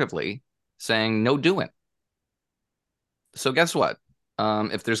assertively saying, no doing. So guess what?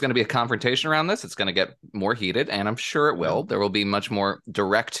 If there's going to be a confrontation around this, it's going to get more heated, and I'm sure it will. There will be much more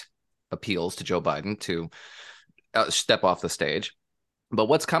direct appeals to Joe Biden to step off the stage. But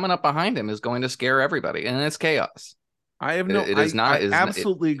what's coming up behind him is going to scare everybody, and it's chaos. I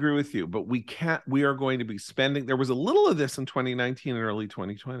absolutely agree with you, but we are going to be spending, there was a little of this in 2019 and early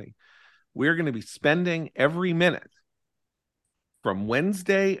 2020. We're going to be spending every minute from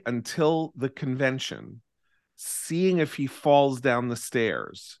Wednesday until the convention seeing if he falls down the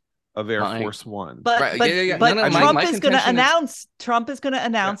stairs of Air Force One. But Trump is going to announce. Trump is going to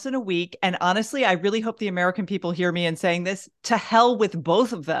announce in a week. And honestly, I really hope the American people hear me in saying this. To hell with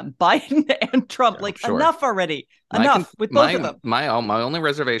both of them, Biden and Trump. Enough already. Enough with both of them. My only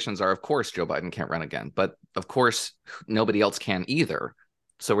reservations are, of course, Joe Biden can't run again, but of course, nobody else can either.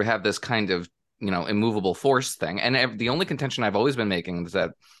 So we have this kind of immovable force thing. And the only contention I've always been making is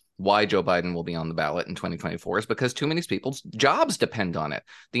that why Joe Biden will be on the ballot in 2024 is because too many people's jobs depend on it.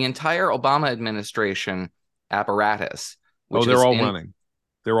 The entire Obama administration apparatus. They're all running.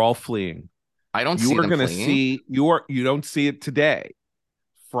 They're all fleeing. I don't see them fleeing. You don't see it today.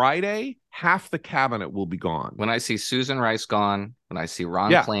 Friday, half the cabinet will be gone. When I see Susan Rice gone, when I see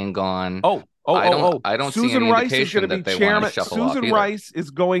Ron Klain gone. I don't see any indication that they want to shuffle off either. Susan Rice is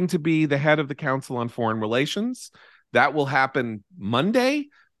going to be the head of the Council on Foreign Relations. That will happen Monday.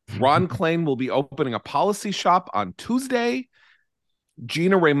 Ron Klain will be opening a policy shop on Tuesday.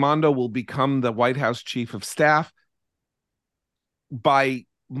 Gina Raimondo will become the White House chief of staff. By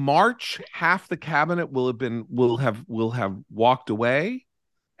March, half the cabinet will have walked away.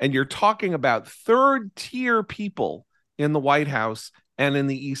 And you're talking about third tier people in the White House and in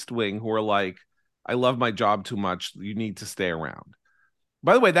the East Wing who are like, I love my job too much. You need to stay around.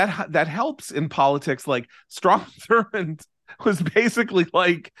 By the way, that helps in politics. Like Strom Thurmond was basically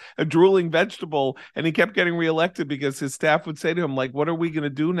like a drooling vegetable, and he kept getting reelected because his staff would say to him, like, what are we going to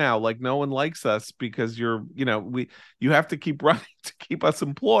do now? Like, no one likes us because you have to keep running to keep us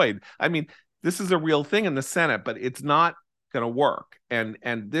employed. I mean, this is a real thing in the Senate, but it's not going to work. And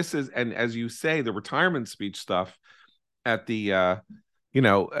as you say, the retirement speech stuff at the in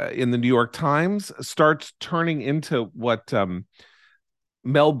the New York Times starts turning into what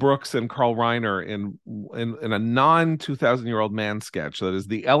Mel Brooks and Carl Reiner in a non-2000-year-old man sketch, that is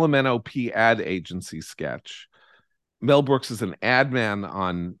the LMNOP ad agency sketch. Mel Brooks is an ad man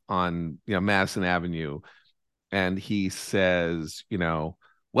on Madison Avenue, and he says,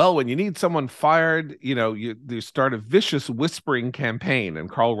 well, when you need someone fired, you start a vicious whispering campaign. And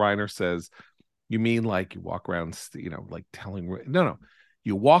Carl Reiner says, you mean like you walk around, like telling, no.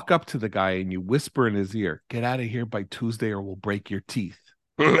 You walk up to the guy and you whisper in his ear, get out of here by Tuesday or we'll break your teeth.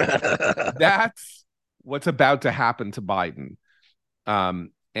 That's what's about to happen to Biden.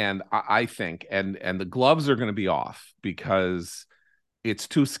 And I think, and the gloves are going to be off because it's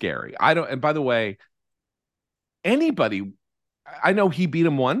too scary. And by the way, I know he beat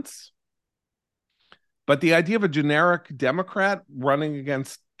him once, but the idea of a generic Democrat running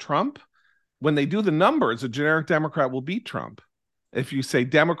against Trump, when they do the numbers, a generic Democrat will beat Trump. If you say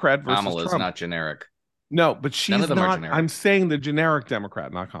Democrat versus Kamala Trump. is not generic. No, but she's not. I'm saying the generic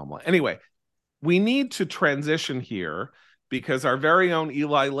Democrat, not Kamala. Anyway, we need to transition here because our very own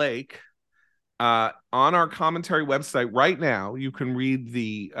Eli Lake, on our commentary website right now, you can read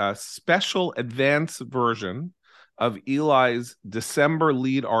the special advanced version of Eli's December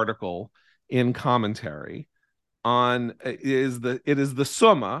lead article in commentary. It is the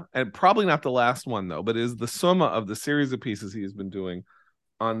summa, and probably not the last one though, but it is the summa of the series of pieces he has been doing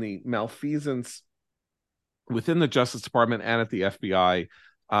on the malfeasance within the Justice Department and at the FBI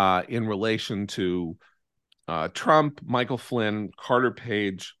in relation to Trump, Michael Flynn, Carter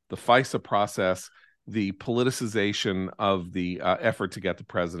Page, the FISA process, the politicization of the effort to get the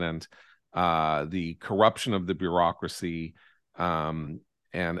president, the corruption of the bureaucracy, and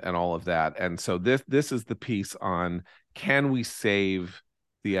all of that. And so this is the piece on, can we save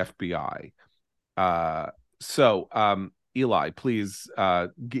the FBI? Eli, please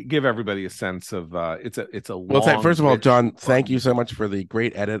give everybody a sense of it's a long. Well, first of all, John, thank you so much for the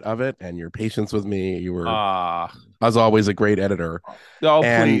great edit of it and your patience with me. You were, as always, a great editor. Oh,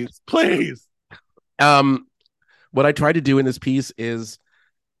 please. What I tried to do in this piece is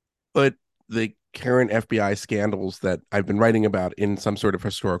put the current FBI scandals that I've been writing about in some sort of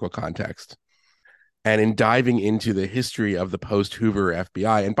historical context, and in diving into the history of the post-Hoover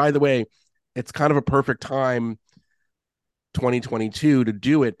FBI. And by the way, it's kind of a perfect time, 2022, to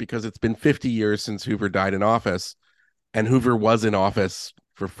do it, because it's been 50 years since Hoover died in office, and Hoover was in office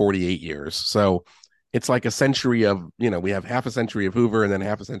for 48 years. So it's like a century of, we have half a century of Hoover and then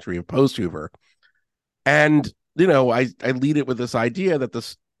half a century of post Hoover. And, I lead it with this idea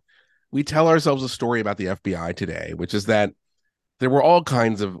that we tell ourselves a story about the FBI today, which is that there were all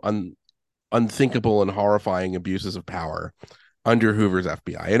kinds of unthinkable and horrifying abuses of power under Hoover's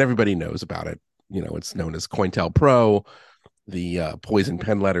FBI, and everybody knows about it. It's known as COINTELPRO, the poison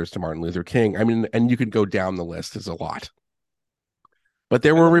pen letters to Martin Luther King. I mean, and you could go down the list. There's a lot. But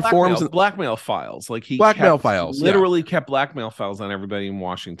there were reforms. Blackmail files. Like literally kept blackmail files on everybody in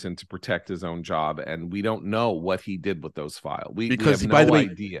Washington to protect his own job. And we don't know what he did with those files. Because by the way,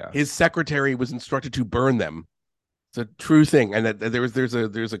 his secretary was instructed to burn them. It's a true thing. And that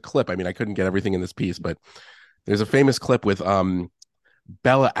there's a clip. I mean, I couldn't get everything in this piece, but there's a famous clip with Bella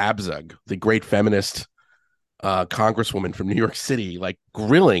Abzug, the great feminist congresswoman from New York City, like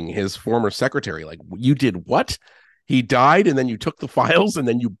grilling his former secretary. Like, you did what? He died, and then you took the files, and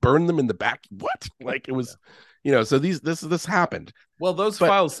then you burned them in the back. What? Like, it was, so this happened. Well, those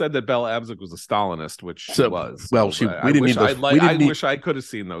files said that Bella Abzug was a Stalinist, which she was. Well, we didn't need those. I wish I could have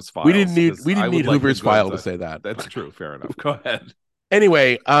seen those files. We didn't need Hoover's file to say that. That's true. Fair enough. Go ahead.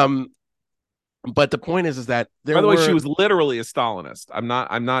 Anyway, but the point is that by the way, she was literally a Stalinist. I'm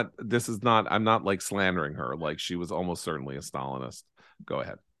not like slandering her. Like, she was almost certainly a Stalinist. Go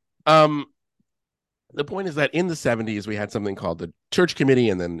ahead. The point is that in the 70s, we had something called the Church Committee,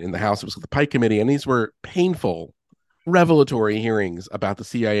 and then in the House, it was the Pike Committee. And these were painful, revelatory hearings about the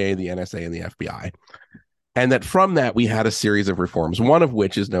CIA, the NSA, and the FBI. And that from that, we had a series of reforms, one of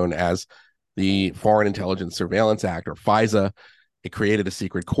which is known as the Foreign Intelligence Surveillance Act, or FISA. It created a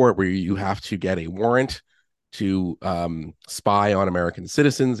secret court where you have to get a warrant to spy on American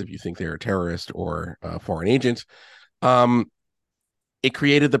citizens if you think they're a terrorist or a foreign agent. It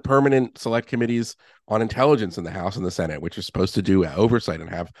created the permanent select committees on intelligence in the House and the Senate, which are supposed to do oversight and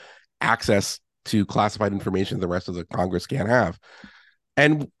have access to classified information the rest of the Congress can't have.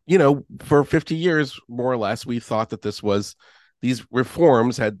 And, for 50 years, more or less, we thought that these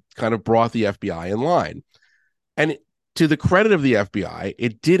reforms had kind of brought the FBI in line. And to the credit of the FBI,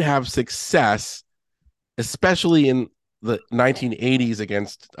 it did have success, especially in the 1980s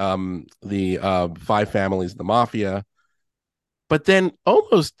against the five families of the mafia. But then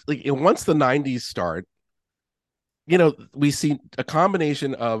almost like once the 90s start, we see a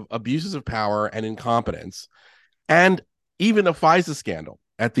combination of abuses of power and incompetence, and even a FISA scandal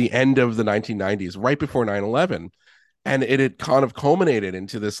at the end of the 1990s, right before 9/11. And it had kind of culminated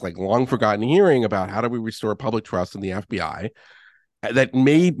into this like long forgotten hearing about how do we restore public trust in the FBI that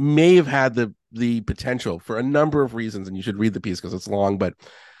may have had the potential, for a number of reasons, and you should read the piece because it's long, but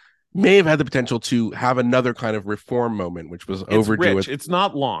may have had the potential to have another kind of reform moment, which was overdue. It's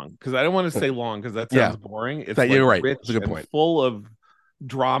not long, because I don't want to say long because that sounds boring. It's you're right. Rich, that's a good point. Full of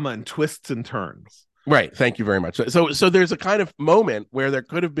drama and twists and turns. Right. Thank you very much. So there's a kind of moment where there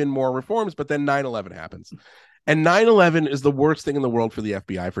could have been more reforms, but then 9/11 happens. And 9/11 is the worst thing in the world for the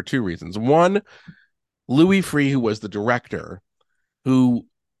FBI for two reasons. One, Louis Freeh, who was the director, who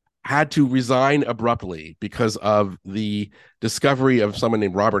had to resign abruptly because of the discovery of someone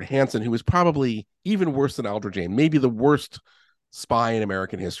named Robert Hanssen, who was probably even worse than Aldrich Ames, maybe the worst spy in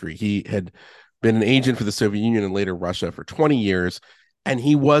American history. He had been an agent for the Soviet Union and later Russia for 20 years, and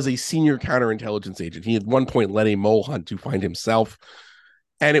he was a senior counterintelligence agent. He at one point led a mole hunt to find himself,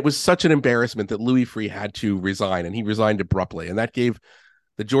 and it was such an embarrassment that Louis Freeh had to resign, and he resigned abruptly, and that gave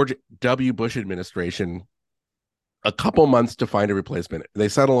the George W. Bush administration a couple months to find a replacement. They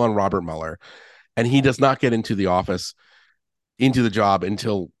settle on Robert Mueller, and he does not get into the job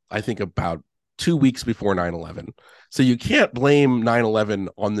until I think about 2 weeks before 9/11. So you can't blame 9/11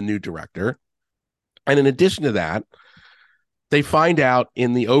 on the new director. And in addition to that, they find out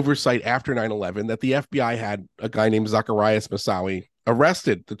in the oversight after 9/11 that the FBI had a guy named Zacarias Moussaoui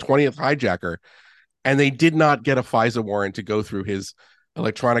arrested, the 20th hijacker, and they did not get a FISA warrant to go through his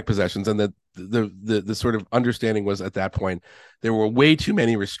electronic possessions. And the sort of understanding was at that point there were way too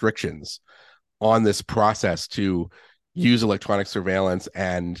many restrictions on this process to use electronic surveillance,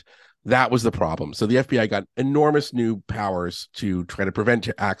 and that was the problem. So the FBI got enormous new powers to try to prevent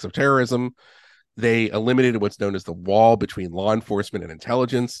acts of terrorism. They eliminated what's known as the wall between law enforcement and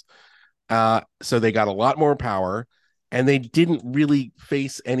intelligence. So they got a lot more power, and they didn't really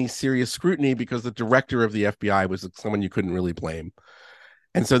face any serious scrutiny because the director of the FBI was someone you couldn't really blame.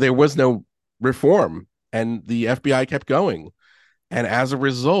 And so there was no reform, and the FBI kept going. And as a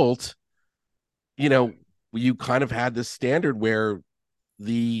result, you kind of had this standard where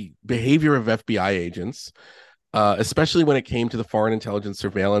the behavior of FBI agents, especially when it came to the Foreign Intelligence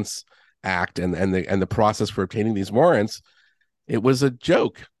Surveillance Act and the process for obtaining these warrants, it was a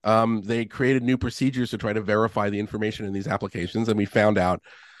joke. They created new procedures to try to verify the information in these applications, and we found out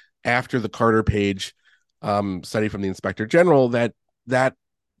after the Carter Page study from the Inspector General that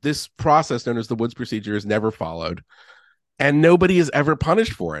this process known as the Woods procedure is never followed, and nobody is ever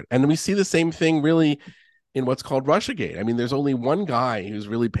punished for it. And we see the same thing really in what's called Russiagate. I mean, there's only one guy who's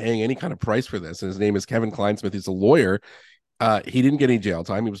really paying any kind of price for this, and his name is Kevin Kleinsmith. He's a lawyer. He didn't get any jail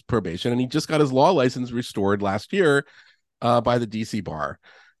time. He was probation, and he just got his law license restored last year by the DC bar.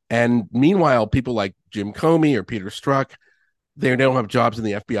 And meanwhile, people like Jim Comey or Peter Strzok, they don't have jobs in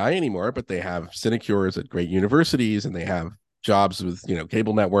the FBI anymore, but they have sinecures at great universities, and they have jobs with,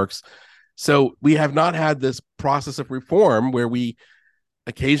 cable networks. So we have not had this process of reform where we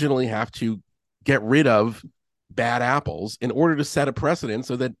occasionally have to get rid of bad apples in order to set a precedent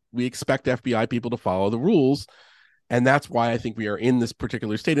so that we expect FBI people to follow the rules. And that's why I think we are in this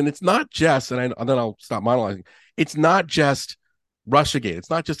particular state. And it's not just, and then I'll stop monologuing, it's not just Russiagate.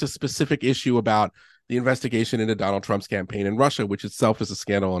 It's not just a specific issue about the investigation into Donald Trump's campaign in Russia, which itself is a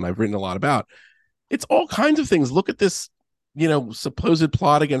scandal, and I've written a lot about. It's all kinds of things. Look at this, supposed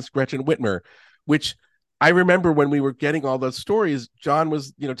plot against Gretchen Whitmer, which I remember when we were getting all those stories, John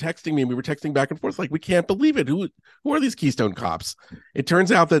was, texting me, and we were texting back and forth like, we can't believe it. Who are these Keystone cops? It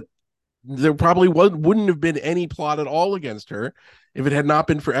turns out that there probably wouldn't have been any plot at all against her if it had not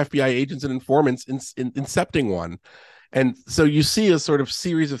been for FBI agents and informants incepting one. And so you see a sort of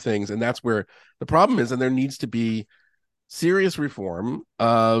series of things, and that's where the problem is. And there needs to be serious reform.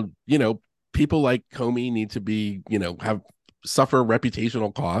 People like Comey need to be, suffer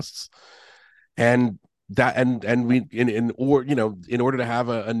reputational costs, and that, and we in order to have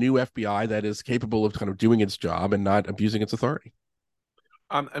a new FBI that is capable of kind of doing its job and not abusing its authority.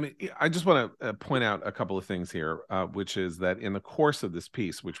 I just want to point out a couple of things here, which is that in the course of this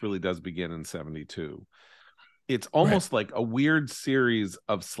piece, which really does begin in 1972, it's almost like a weird series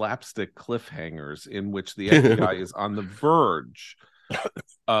of slapstick cliffhangers in which the FBI is on the verge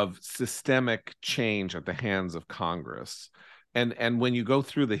of systemic change at the hands of Congress. And when you go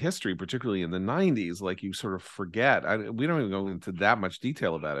through the history, particularly in the 90s, like, you sort of forget, we don't even go into that much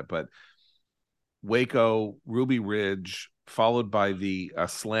detail about it, but Waco, Ruby Ridge, followed by the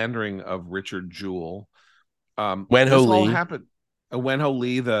slandering of Richard Jewell. Wenho Lee. Happened. Wenho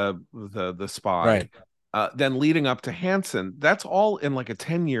Lee, the spy. Right. Then leading up to Hansen, that's all in like a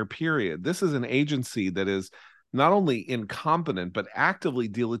 10-year period. This is an agency that is not only incompetent, but actively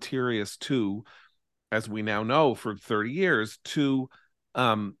deleterious to, as we now know for 30 years, to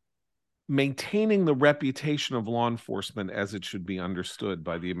maintaining the reputation of law enforcement as it should be understood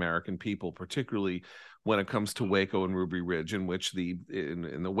by the American people, particularly when it comes to Waco and Ruby Ridge, in which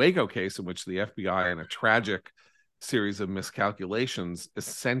in the Waco case, in which the FBI, in a tragic series of miscalculations,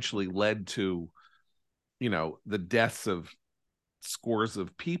 essentially led to, the deaths of scores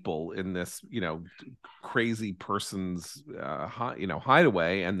of people in this, crazy person's,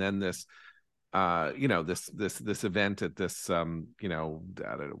 hideaway, and then this, this event at this, I don't know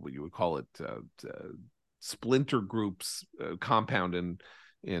what you would call it, splinter groups compound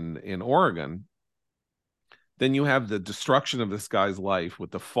in Oregon. Then you have the destruction of this guy's life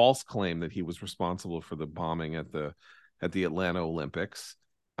with the false claim that he was responsible for the bombing at the Atlanta Olympics.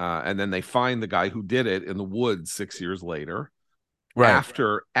 And then they find the guy who did it in the woods 6 years later. Right.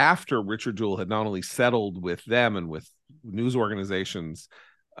 After Richard Jewell had not only settled with them and with news organizations,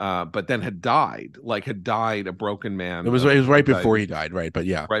 but then had died a broken man. It was right before he died, right? But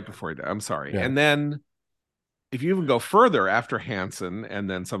yeah. Right before he died. I'm sorry. Yeah. And then if you even go further after Hansen, and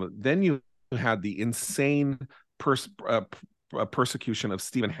then you had the insane persecution of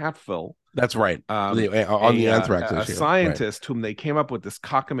Stephen Hatfill. That's right. On the anthrax issue. A scientist, right, whom they came up with this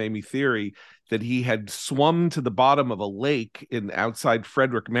cockamamie theory that he had swum to the bottom of a lake outside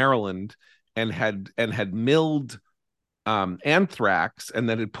Frederick, Maryland, and had milled anthrax, and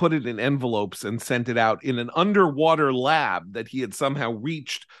then had put it in envelopes and sent it out in an underwater lab that he had somehow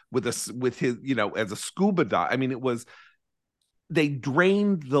reached with his, as a scuba dive. I mean, they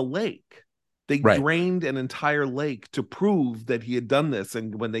drained the lake. They drained an entire lake to prove that he had done this.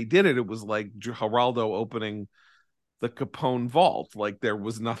 And when they did it, it was like Geraldo opening the Capone vault. Like, there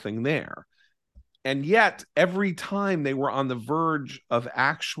was nothing there. And yet, every time they were on the verge of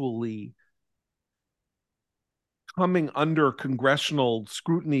actually coming under congressional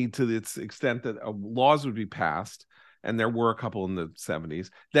scrutiny to its extent that laws would be passed, and there were a couple in the 70s,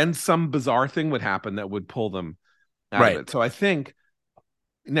 then some bizarre thing would happen that would pull them out of it. So I think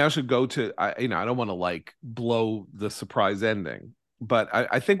now should go to, I don't want to blow the surprise ending,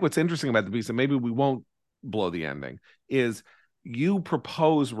 I think what's interesting about the piece, and maybe we won't blow the ending, is you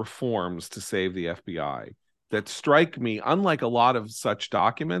propose reforms to save the FBI that strike me, unlike a lot of such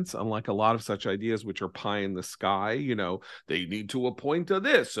documents, unlike a lot of such ideas, which are pie in the sky. They need to appoint a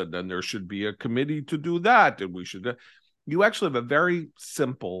this, and then there should be a committee to do that, and we should. You actually have a very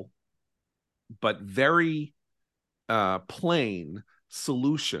simple but very plain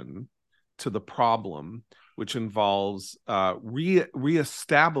solution to the problem, which involves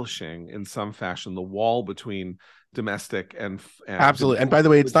reestablishing in some fashion the wall between domestic and absolutely. And by the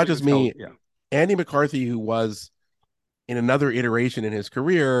way, it's not just me. Andy McCarthy, who was in another iteration in his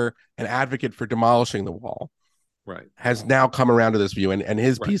career an advocate for demolishing the wall, right, has now come around to this view, and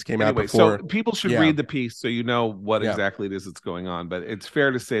his piece came out before. So people should read the piece so you know what exactly it is that's going on. But it's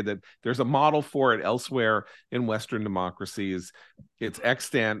fair to say that there's a model for it elsewhere in Western democracies. It's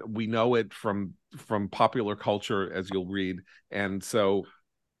extant. We know it from popular culture, as you'll read. And so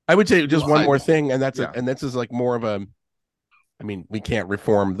I would say just one more thing, and and this is like more of a, I mean, we can't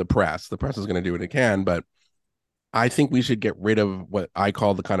reform the press. The press is going to do what it can, but I think we should get rid of what I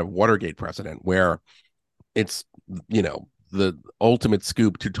call the kind of Watergate precedent, where it's, the ultimate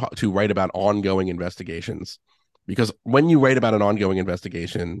scoop to write about ongoing investigations. Because when you write about an ongoing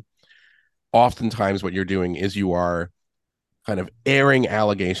investigation, oftentimes what you're doing is you are kind of airing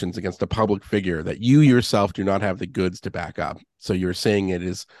allegations against a public figure that you yourself do not have the goods to back up. So you're saying it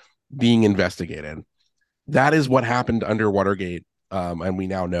is being investigated. That is what happened under Watergate. And we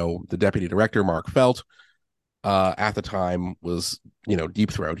now know the deputy director, Mark Felt, at the time was,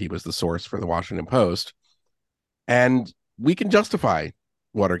 Deep Throat. He was the source for the Washington Post. And we can justify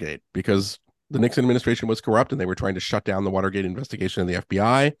Watergate because the Nixon administration was corrupt and they were trying to shut down the Watergate investigation of the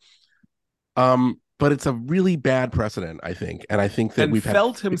FBI. But it's a really bad precedent, I think. And I think that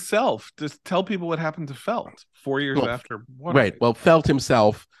Felt himself, just tell people what happened to Felt 4 years after Watergate. Right. Well, Felt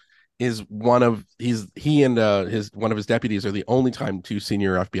himself is one of his deputies are the only time two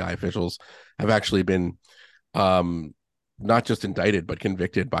senior FBI officials have actually been not just indicted, but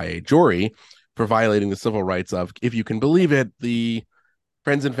convicted by a jury for violating the civil rights of, if you can believe it, the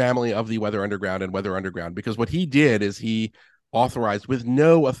friends and family of the Weather Underground and Weather Underground. Because what he did is he authorized with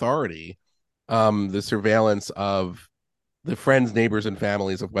no authority the surveillance of the friends, neighbors, and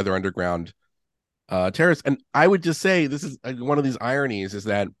families of Weather Underground terrorists. And I would just say, this is one of these ironies, is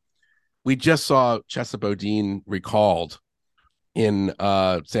that we just saw Chesa Boudin recalled in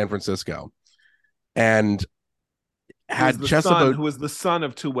San Francisco. And had Chesa Boudin, who was the son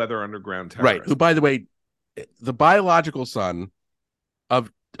of two Weather Underground terrorists. Right, who, by the way, the biological son of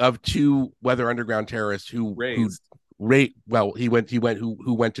two Weather Underground terrorists who went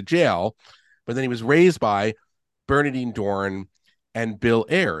to jail, but then he was raised by Bernardine Dohrn and Bill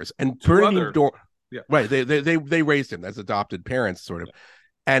Ayers. And Bernardine Dohrn, right, they raised him as adopted parents, sort of. Yeah.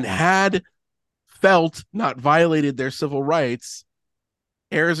 And had Felt not violated their civil rights,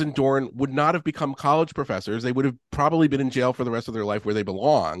 Ayers and Dohrn would not have become college professors. They would have probably been in jail for the rest of their life where they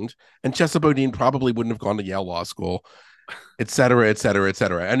belonged. And Chesa Boudin probably wouldn't have gone to Yale Law School, et cetera, et cetera, et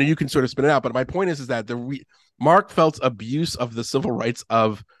cetera. And you can sort of spin it out. But my point is that Mark Felt's abuse of the civil rights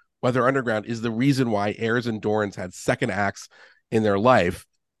of Weather Underground is the reason why Ayers and Dohrn's had second acts in their life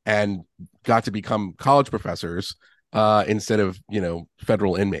and got to become college professors instead of,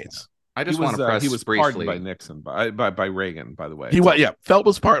 federal inmates. I just want to press he was briefly. Pardoned by Nixon, by Reagan, by the way. Felt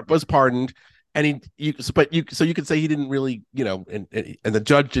was pardoned, and you could say he didn't really, and the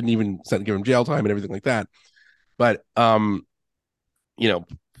judge didn't even give him jail time and everything like that. But Felt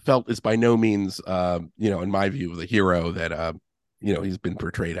is by no means, in my view, the hero that he's been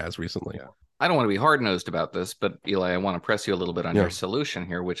portrayed as recently. Yeah. I don't want to be hard-nosed about this, but Eli, I want to press you a little bit on your solution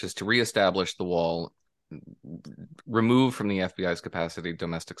here, which is to reestablish the wall, remove from the FBI's capacity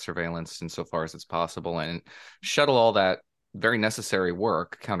domestic surveillance insofar as it's possible, and shuttle all that very necessary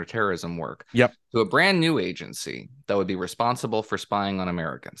work, counterterrorism work, to a brand new agency that would be responsible for spying on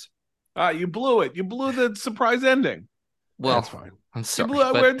Americans. You blew it. You blew the surprise ending. Well, that's fine. I'm sorry.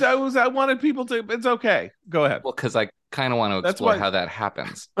 I wanted people to. It's okay. Go ahead. Well, because I kind of want to explore how that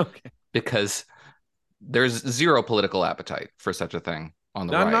happens. Okay. Because there's zero political appetite for such a thing. I'm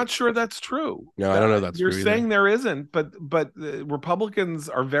not sure that's true. No, I don't know that's You're true saying either. there isn't, but Republicans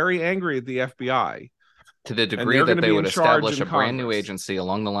are very angry at the FBI. To the degree that they would establish a brand new agency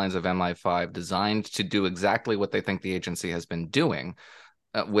along the lines of MI5 designed to do exactly what they think the agency has been doing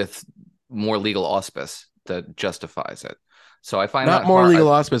with more legal auspice that justifies it. So I find not more legal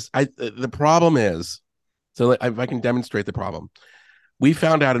auspice. The problem is, so if I can demonstrate the problem, we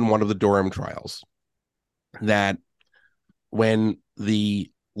found out in one of the Durham trials that when the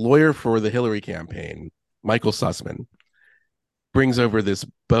lawyer for the Hillary campaign, Michael Sussman, brings over this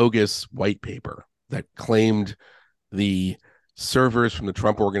bogus white paper that claimed the servers from the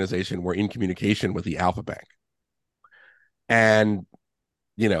Trump organization were in communication with the Alfa Bank. And,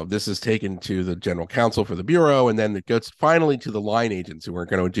 this is taken to the general counsel for the Bureau, and then it goes finally to the line agents who are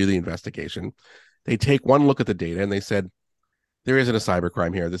going to do the investigation. They take one look at the data and they said, there isn't a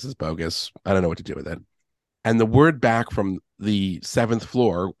cybercrime here. This is bogus. I don't know what to do with it. And the word back from the 7th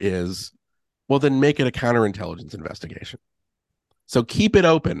floor is, well, then make it a counterintelligence investigation. So keep it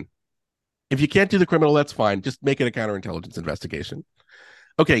open. If you can't do the criminal, that's fine. Just make it a counterintelligence investigation.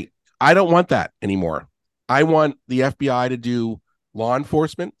 Okay, I don't want that anymore. I want the FBI to do law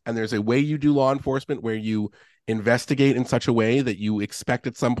enforcement, and there's a way you do law enforcement where you investigate in such a way that you expect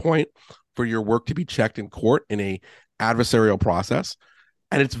at some point for your work to be checked in court in a adversarial process.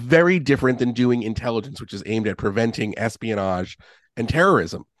 And it's very different than doing intelligence, which is aimed at preventing espionage and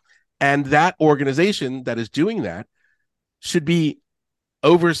terrorism. And that organization that is doing that should be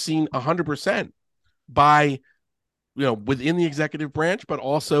overseen 100% by, within the executive branch, but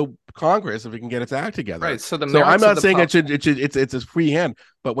also Congress, if it can get its act together. Right. So I'm not saying it's a free hand,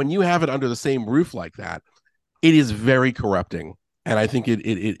 but when you have it under the same roof like that, it is very corrupting. And I think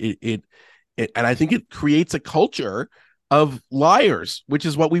it creates a culture of liars, which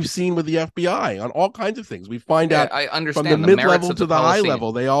is what we've seen with the FBI on all kinds of things. We find out I understand from the mid-level to the high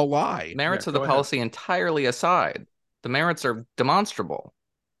level, they all lie. Merits of the policy entirely aside, the merits are demonstrable.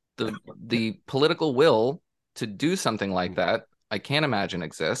 The political will to do something like that, I can't imagine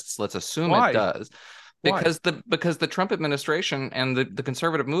exists. Let's assume it does. Because the Trump administration and the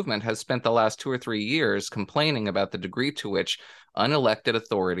conservative movement has spent the last 2 or 3 years complaining about the degree to which unelected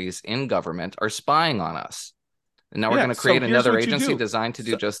authorities in government are spying on us. And now we're going to create another agency designed to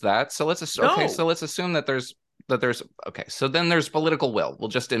do just that. So let's assume that there's okay. So then there's political will. We'll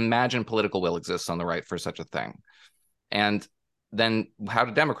just imagine political will exists on the right for such a thing. And then how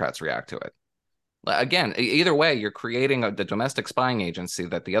do Democrats react to it? Again, either way, you're creating the domestic spying agency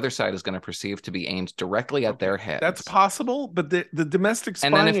that the other side is going to perceive to be aimed directly at their heads. That's possible, but the domestic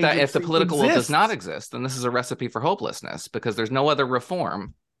spying agency and then if the political will does not exist, then this is a recipe for hopelessness, because there's no other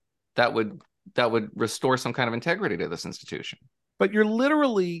reform that would restore some kind of integrity to this institution. But you're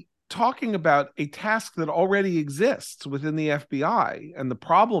literally talking about a task that already exists within the FBI, and the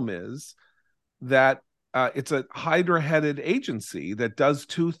problem is that it's a hydra-headed agency that does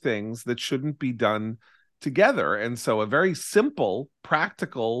two things that shouldn't be done together. And so a very simple,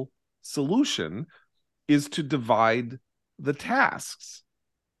 practical solution is to divide the tasks.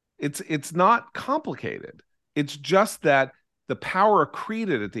 It's not complicated. It's just that the power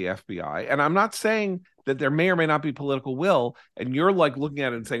accreted at the FBI, and I'm not saying that there may or may not be political will, and you're like looking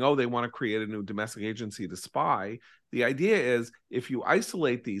at it and saying, oh, they want to create a new domestic agency to spy. The idea is, if you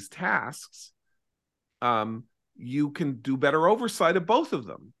isolate these tasks, you can do better oversight of both of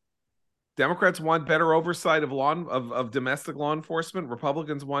them. Democrats want better oversight of domestic law enforcement.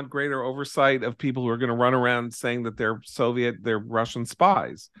 Republicans want greater oversight of people who are going to run around saying that they're Russian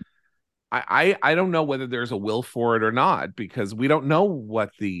spies. I don't know whether there's a will for it or not, because we don't know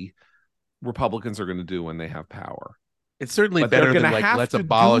what the Republicans are going to do when they have power. It's certainly better than let's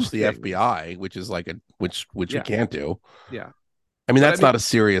abolish the FBI, which is which you can't do. Yeah. I mean, that's not a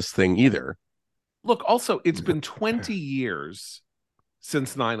serious thing either. Look, also, it's been 20 years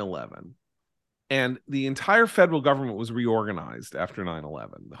since 9/11, and the entire federal government was reorganized after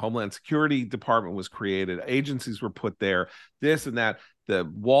 9/11. The Homeland Security Department was created, agencies were put there, this and that. The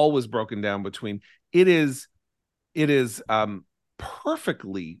wall was broken down between. It is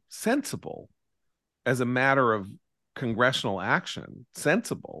perfectly sensible, as a matter of congressional action,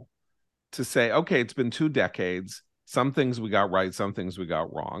 sensible to say, okay, it's been 2 decades. Some things we got right, some things we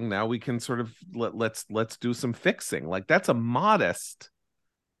got wrong. Now we can sort of let's do some fixing. Like, that's a modest.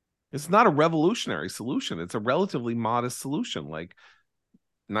 It's not a revolutionary solution. It's a relatively modest solution. Like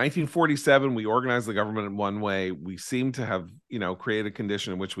 1947, we organized the government in one way. We seem to have, created a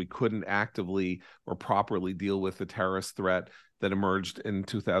condition in which we couldn't actively or properly deal with the terrorist threat that emerged in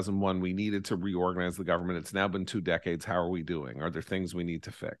 2001. We needed to reorganize the government. It's now been 2 decades. How are we doing? Are there things we need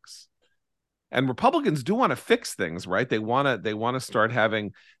to fix? And Republicans do want to fix things, right? They want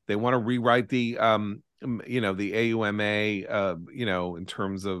to rewrite the the AUMA, in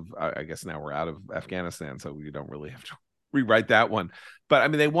terms of, I guess now we're out of Afghanistan, so you don't really have to rewrite that one. But I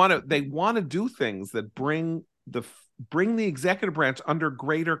mean, they want to do things that bring the executive branch under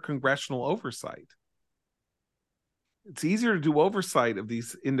greater congressional oversight. It's easier to do oversight of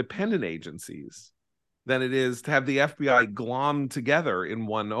these independent agencies than it is to have the FBI glommed together in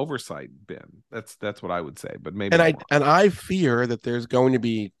one oversight bin. That's what I would say. But maybe I fear that there's going to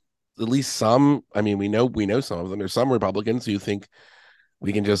be at least some. I mean, we know some of them. There's some Republicans who think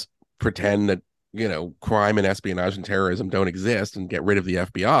we can just pretend that, you know, crime and espionage and terrorism don't exist and get rid of the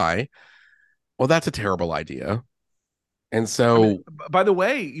FBI. Well, that's a terrible idea. And so, I mean, by the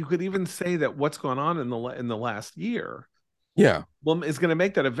way, you could even say that what's going on in the last year, well, is going to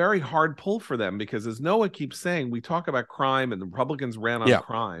make that a very hard pull for them, because as Noah keeps saying, we talk about crime and the Republicans ran on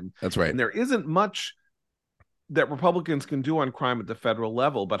crime. That's right. And there isn't much that Republicans can do on crime at the federal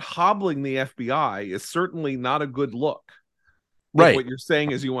level, but hobbling the FBI is certainly not a good look. Right. If what you're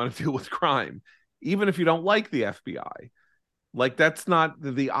saying is you want to deal with crime, even if you don't like the FBI. Like, that's not,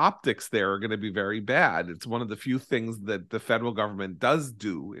 the optics there are going to be very bad. It's one of the few things that the federal government does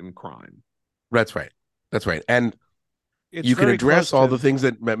do in crime. That's right. And you can address all the things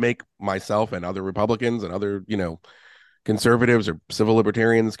that make myself and other Republicans and other, you know, conservatives or civil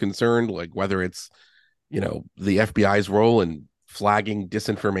libertarians concerned, like whether it's, you know, the FBI's role in flagging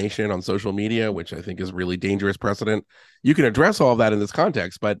disinformation on social media, which I think is really dangerous precedent. You can address all of that in this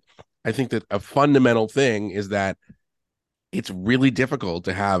context, but I think that a fundamental thing is that it's really difficult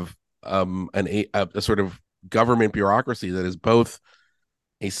to have a sort of government bureaucracy that is both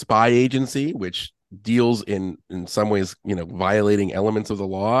a spy agency, which deals in some ways, you know, violating elements of the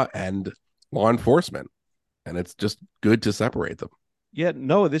law, and law enforcement. And it's just good to separate them. Yeah,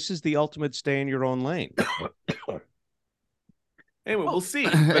 no, this is the ultimate stay in your own lane. Anyway, we'll see.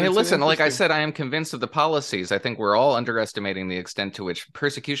 Hey, listen, like I said, I am convinced of the policies. I think we're all underestimating the extent to which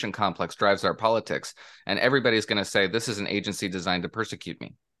persecution complex drives our politics. And everybody's going to say, this is an agency designed to persecute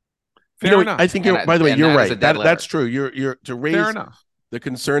me. Fair enough. I think, by the way, you're right. That's true. You're to raise the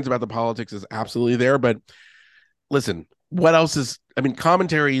concerns about the politics is absolutely there. But listen, what else is, I mean,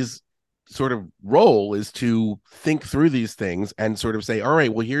 commentary's sort of role is to think through these things and sort of say, all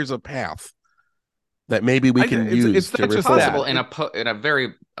right, well, here's a path that maybe we can use. It's not just possible in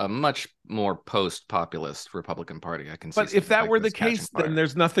a much more post-populist Republican Party. I can see. But if that were the case, then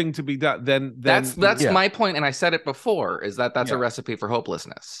there's nothing to be done. Then that's my point, and I said it before. Is that's a recipe for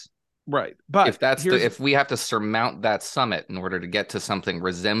hopelessness, right? But if we have to surmount that summit in order to get to something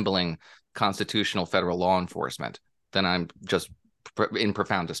resembling constitutional federal law enforcement, then I'm just in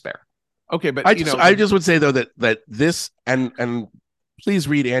profound despair. Okay, but I just would say though that this and. Please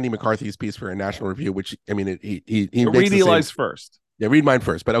read Andy McCarthy's piece for a National Review, which, I mean, he read Eli's first. Yeah, read mine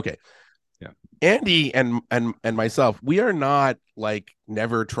first, but okay. Yeah. Andy and myself, we are not like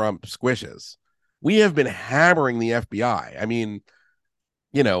never Trump squishes. We have been hammering the FBI. I mean,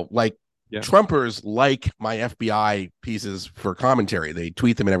 you know, like Trumpers like my FBI pieces for commentary. They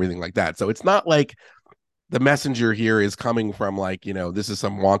tweet them and everything like that. So it's not like the messenger here is coming from like, you know, this is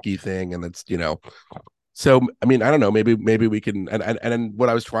some wonky thing and it's, you know. So, I mean, I don't know, maybe we can, and what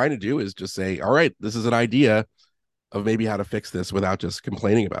I was trying to do is just say, all right, this is an idea of maybe how to fix this without just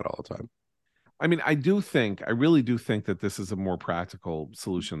complaining about it all the time. I mean, I really do think that this is a more practical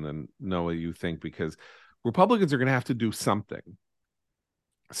solution than Noah, you think, because Republicans are going to have to do something.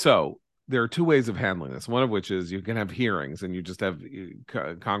 So there are two ways of handling this. One of which is you can have hearings and you just have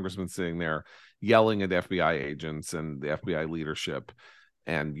congressmen sitting there yelling at FBI agents and the FBI leadership,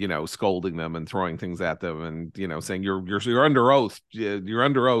 and, you know, scolding them and throwing things at them and, you know, saying you're under oath,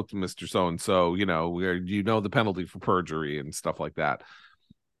 Mr. So-and-so, you know the penalty for perjury and stuff like that.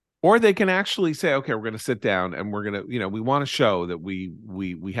 Or they can actually say, okay, we're going to sit down and we're going to, you know, we want to show that we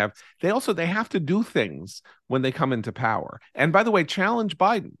have, they have to do things when they come into power. And by the way, challenge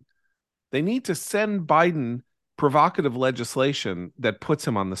Biden. They need to send Biden provocative legislation that puts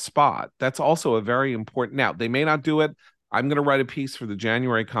him on the spot. That's also a very important. Now, they may not do it. I'm going to write a piece for the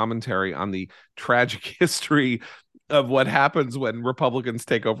January commentary on the tragic history of what happens when Republicans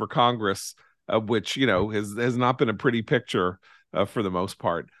take over Congress, which, you know, has not been a pretty picture for the most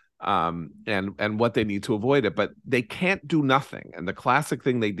part, and what they need to avoid it. But they can't do nothing. And the classic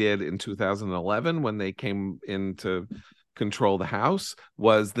thing they did in 2011 when they came into control the House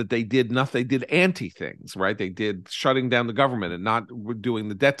was that they did nothing. They did anti things, right? They did shutting down the government and not doing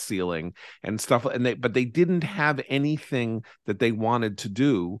the debt ceiling and stuff. But they didn't have anything that they wanted to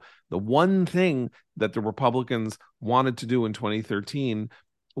do. The one thing that the Republicans wanted to do in 2013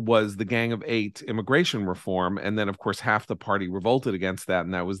 was the Gang of Eight immigration reform. And then, of course, half the party revolted against that.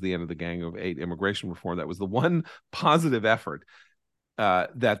 And that was the end of the Gang of Eight immigration reform. That was the one positive effort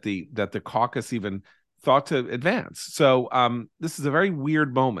that the caucus even thought to advance. So this is a very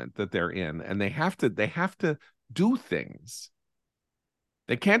weird moment that they're in, and they have to do things.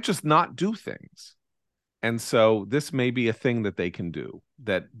 They can't just not do things. And so this may be a thing that they can do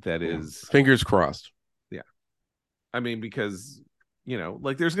that is fingers crossed. Yeah. I mean, because You know,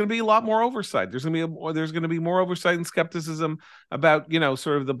 like there's going to be a lot more oversight. There's going to be more oversight and skepticism about, you know,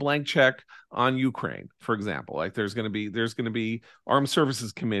 sort of the blank check on Ukraine, for example. Like there's going to be Armed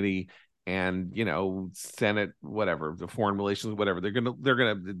Services Committee and, you know, Senate, whatever, the foreign relations, whatever. They're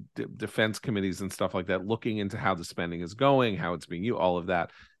going to defense committees and stuff like that, looking into how the spending is going, how it's being used, all of that.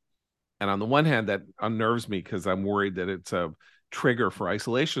 And on the one hand, that unnerves me because I'm worried that it's a trigger for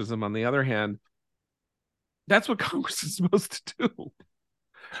isolationism. On the other hand, that's what Congress is supposed to do.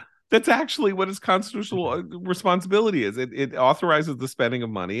 That's actually what its constitutional responsibility is. It authorizes the spending of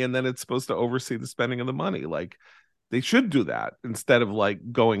money, and then it's supposed to oversee the spending of the money. Like, they should do that instead of like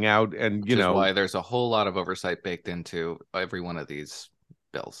going out and, you know, why there's a whole lot of oversight baked into every one of these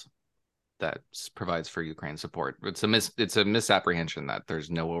bills that provides for Ukraine support. It's a misapprehension that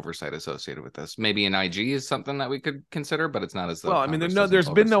there's no oversight associated with this. Maybe an IG is something that we could consider, but it's not as though. Well, I mean, there's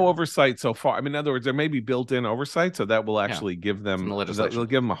been no oversight so far. I mean, in other words, there may be built-in oversight, so that will actually give them they'll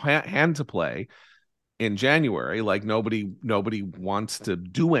give them a hand to play in January. Like nobody wants to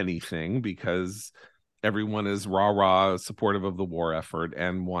do anything because everyone is rah-rah supportive of the war effort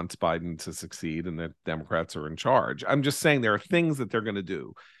and wants Biden to succeed, and the Democrats are in charge. I'm just saying there are things that they're going to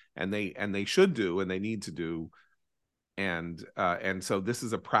do. And they should do, and they need to do, and so this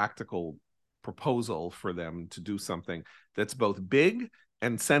is a practical proposal for them to do something that's both big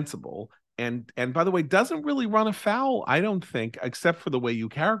and sensible, and by the way, doesn't really run afoul, I don't think, except for the way you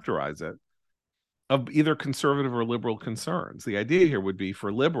characterize it, of either conservative or liberal concerns. The idea here would be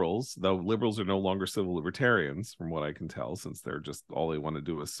for liberals, though liberals are no longer civil libertarians, from what I can tell, since they're just all they want to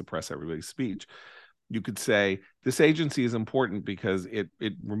do is suppress everybody's speech. You could say this agency is important because it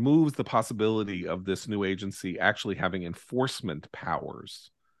removes the possibility of this new agency actually having enforcement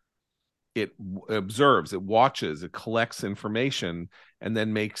powers. It observes, it watches, it collects information, and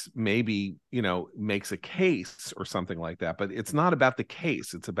then makes a case or something like that. But it's not about the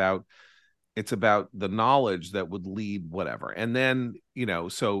case. It's about the knowledge that would lead whatever. And then,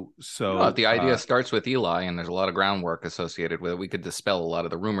 so if the idea starts with Eli and there's a lot of groundwork associated with it, we could dispel a lot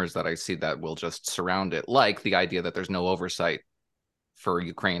of the rumors that I see that will just surround it, like the idea that there's no oversight for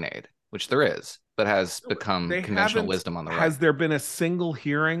Ukraine aid, which there is, but has become conventional wisdom on the right. Has there been a single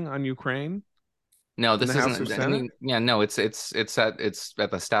hearing on Ukraine? No, this isn't. I mean, yeah, no, it's at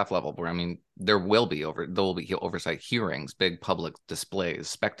the staff level where, I mean, there will be oversight hearings, big public displays,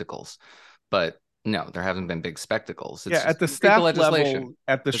 spectacles. But no, there haven't been big spectacles. It's at the staff level,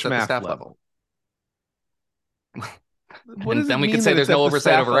 at the SHMAF level. And then we can say there's no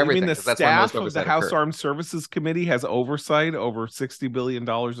oversight over everything. I mean, the staff of the House Armed Services Committee has oversight over $60 billion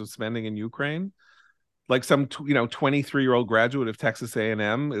of spending in Ukraine. Like some 23-year-old graduate of Texas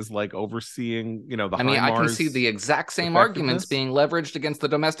A&M is like overseeing, the HIMARS. I mean, I can see the exact same arguments being leveraged against the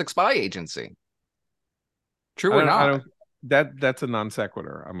domestic spy agency. True or not? That's a non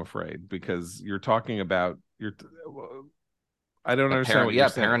sequitur, I'm afraid, because you're talking about I don't understand what you're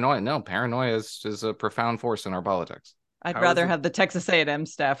saying. Paranoia is a profound force in our politics. I'd rather have the Texas A&M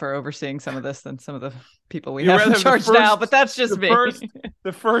staffer overseeing some of this than some of the people we have in charge now, but that's just me.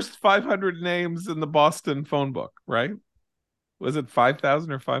 The first 500 names in the Boston phone book, right? Was it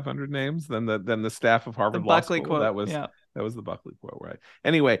 5,000 or 500 names? Then the staff of Harvard Law School. Quote. That was the Buckley quote, right?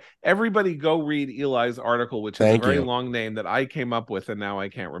 Anyway, everybody go read Eli's article, which is a very long name that I came up with, and now I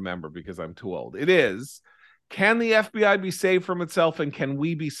can't remember because I'm too old. It is, can the FBI be saved from itself, and can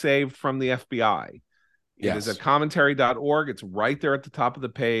we be saved from the FBI? It is at commentary.org. It's right there at the top of the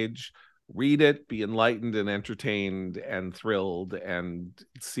page. Read it, be enlightened and entertained and thrilled, and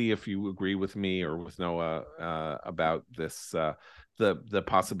see if you agree with me or with Noah about this, the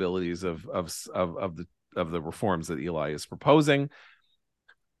possibilities of the reforms that Eli is proposing.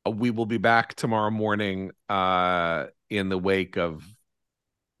 We will be back tomorrow morning in the wake of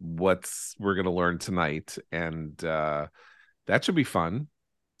we're going to learn tonight, and that should be fun.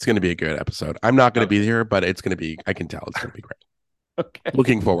 It's going to be a good episode. I'm not going to be here, but it's going to be, I can tell it's going to be great. Okay.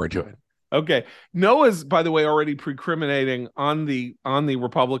 Looking forward to it. Okay. Noah's, by the way, already precriminating on the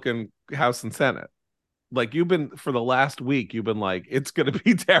Republican House and Senate. Like, for the last week, you've been like, it's going to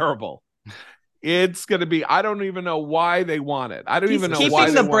be terrible. It's going to be, I don't even know why they want it. I don't even know why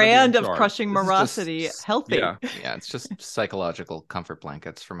keeping the brand of crushing morosity healthy. Yeah, it's just psychological comfort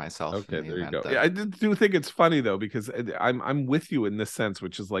blankets for myself. Okay, there you go. I do think it's funny, though, because I'm with you in this sense,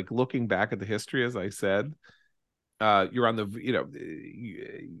 which is like looking back at the history, as I said, you're on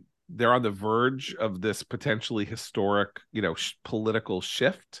the, they're on the verge of this potentially historic, political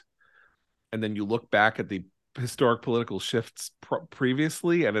shift. And then you look back at the historic political shifts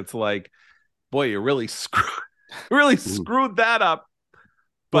previously, and it's like, boy, you really screwed that up,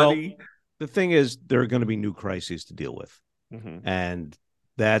 buddy. Well, the thing is, there are going to be new crises to deal with. and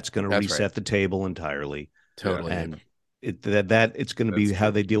that's going to reset the table entirely. Totally. And it's going to be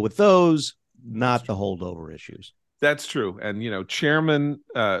how they deal with those, not the holdover issues. That's true. And, Chairman,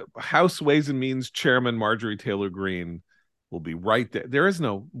 House Ways and Means Chairman Marjorie Taylor Greene will be right there. There is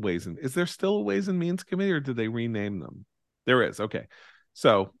no is there still a Ways and Means Committee, or did they rename them? There is. Okay.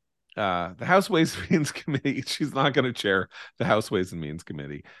 So the House Ways and Means Committee, she's not going to chair the House Ways and Means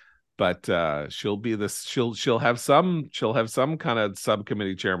Committee, but she'll be she'll have some kind of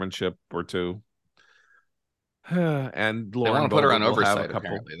subcommittee chairmanship or two. And Lauren, they want to put her on oversight.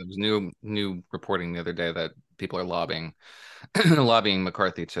 Apparently, there was new reporting the other day that people are lobbying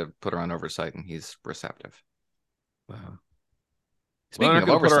McCarthy to put her on oversight, and he's receptive. Wow. Speaking of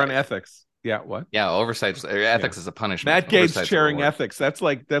oversight, put her on ethics. Yeah, what? Yeah, oversight. Ethics is a punishment. Matt Gaetz chairing ethics. That's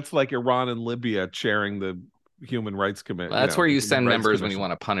like Iran and Libya chairing the Human Rights Committee. Well, that's where you send members when you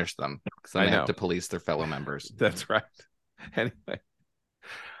want to punish them, because then they have to police their fellow members. That's right. Anyway,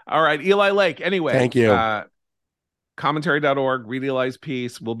 all right, Eli Lake. Anyway, thank you. Commentary.org, read Eli's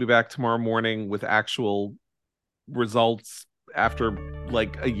piece. We'll be back tomorrow morning with actual results after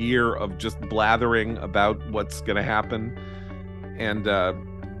like a year of just blathering about what's going to happen. And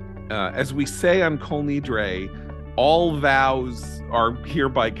as we say on Kol Nidre, all vows are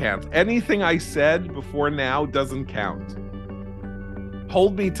hereby canceled. Anything I said before now doesn't count.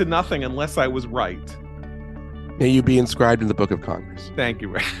 Hold me to nothing unless I was right. May you be inscribed in the Book of Congress. Thank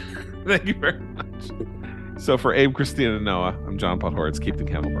you. Thank you very much. So for Abe, Christina, and Noah, I'm John Podhoretz. Keep the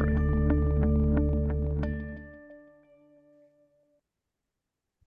candle burning.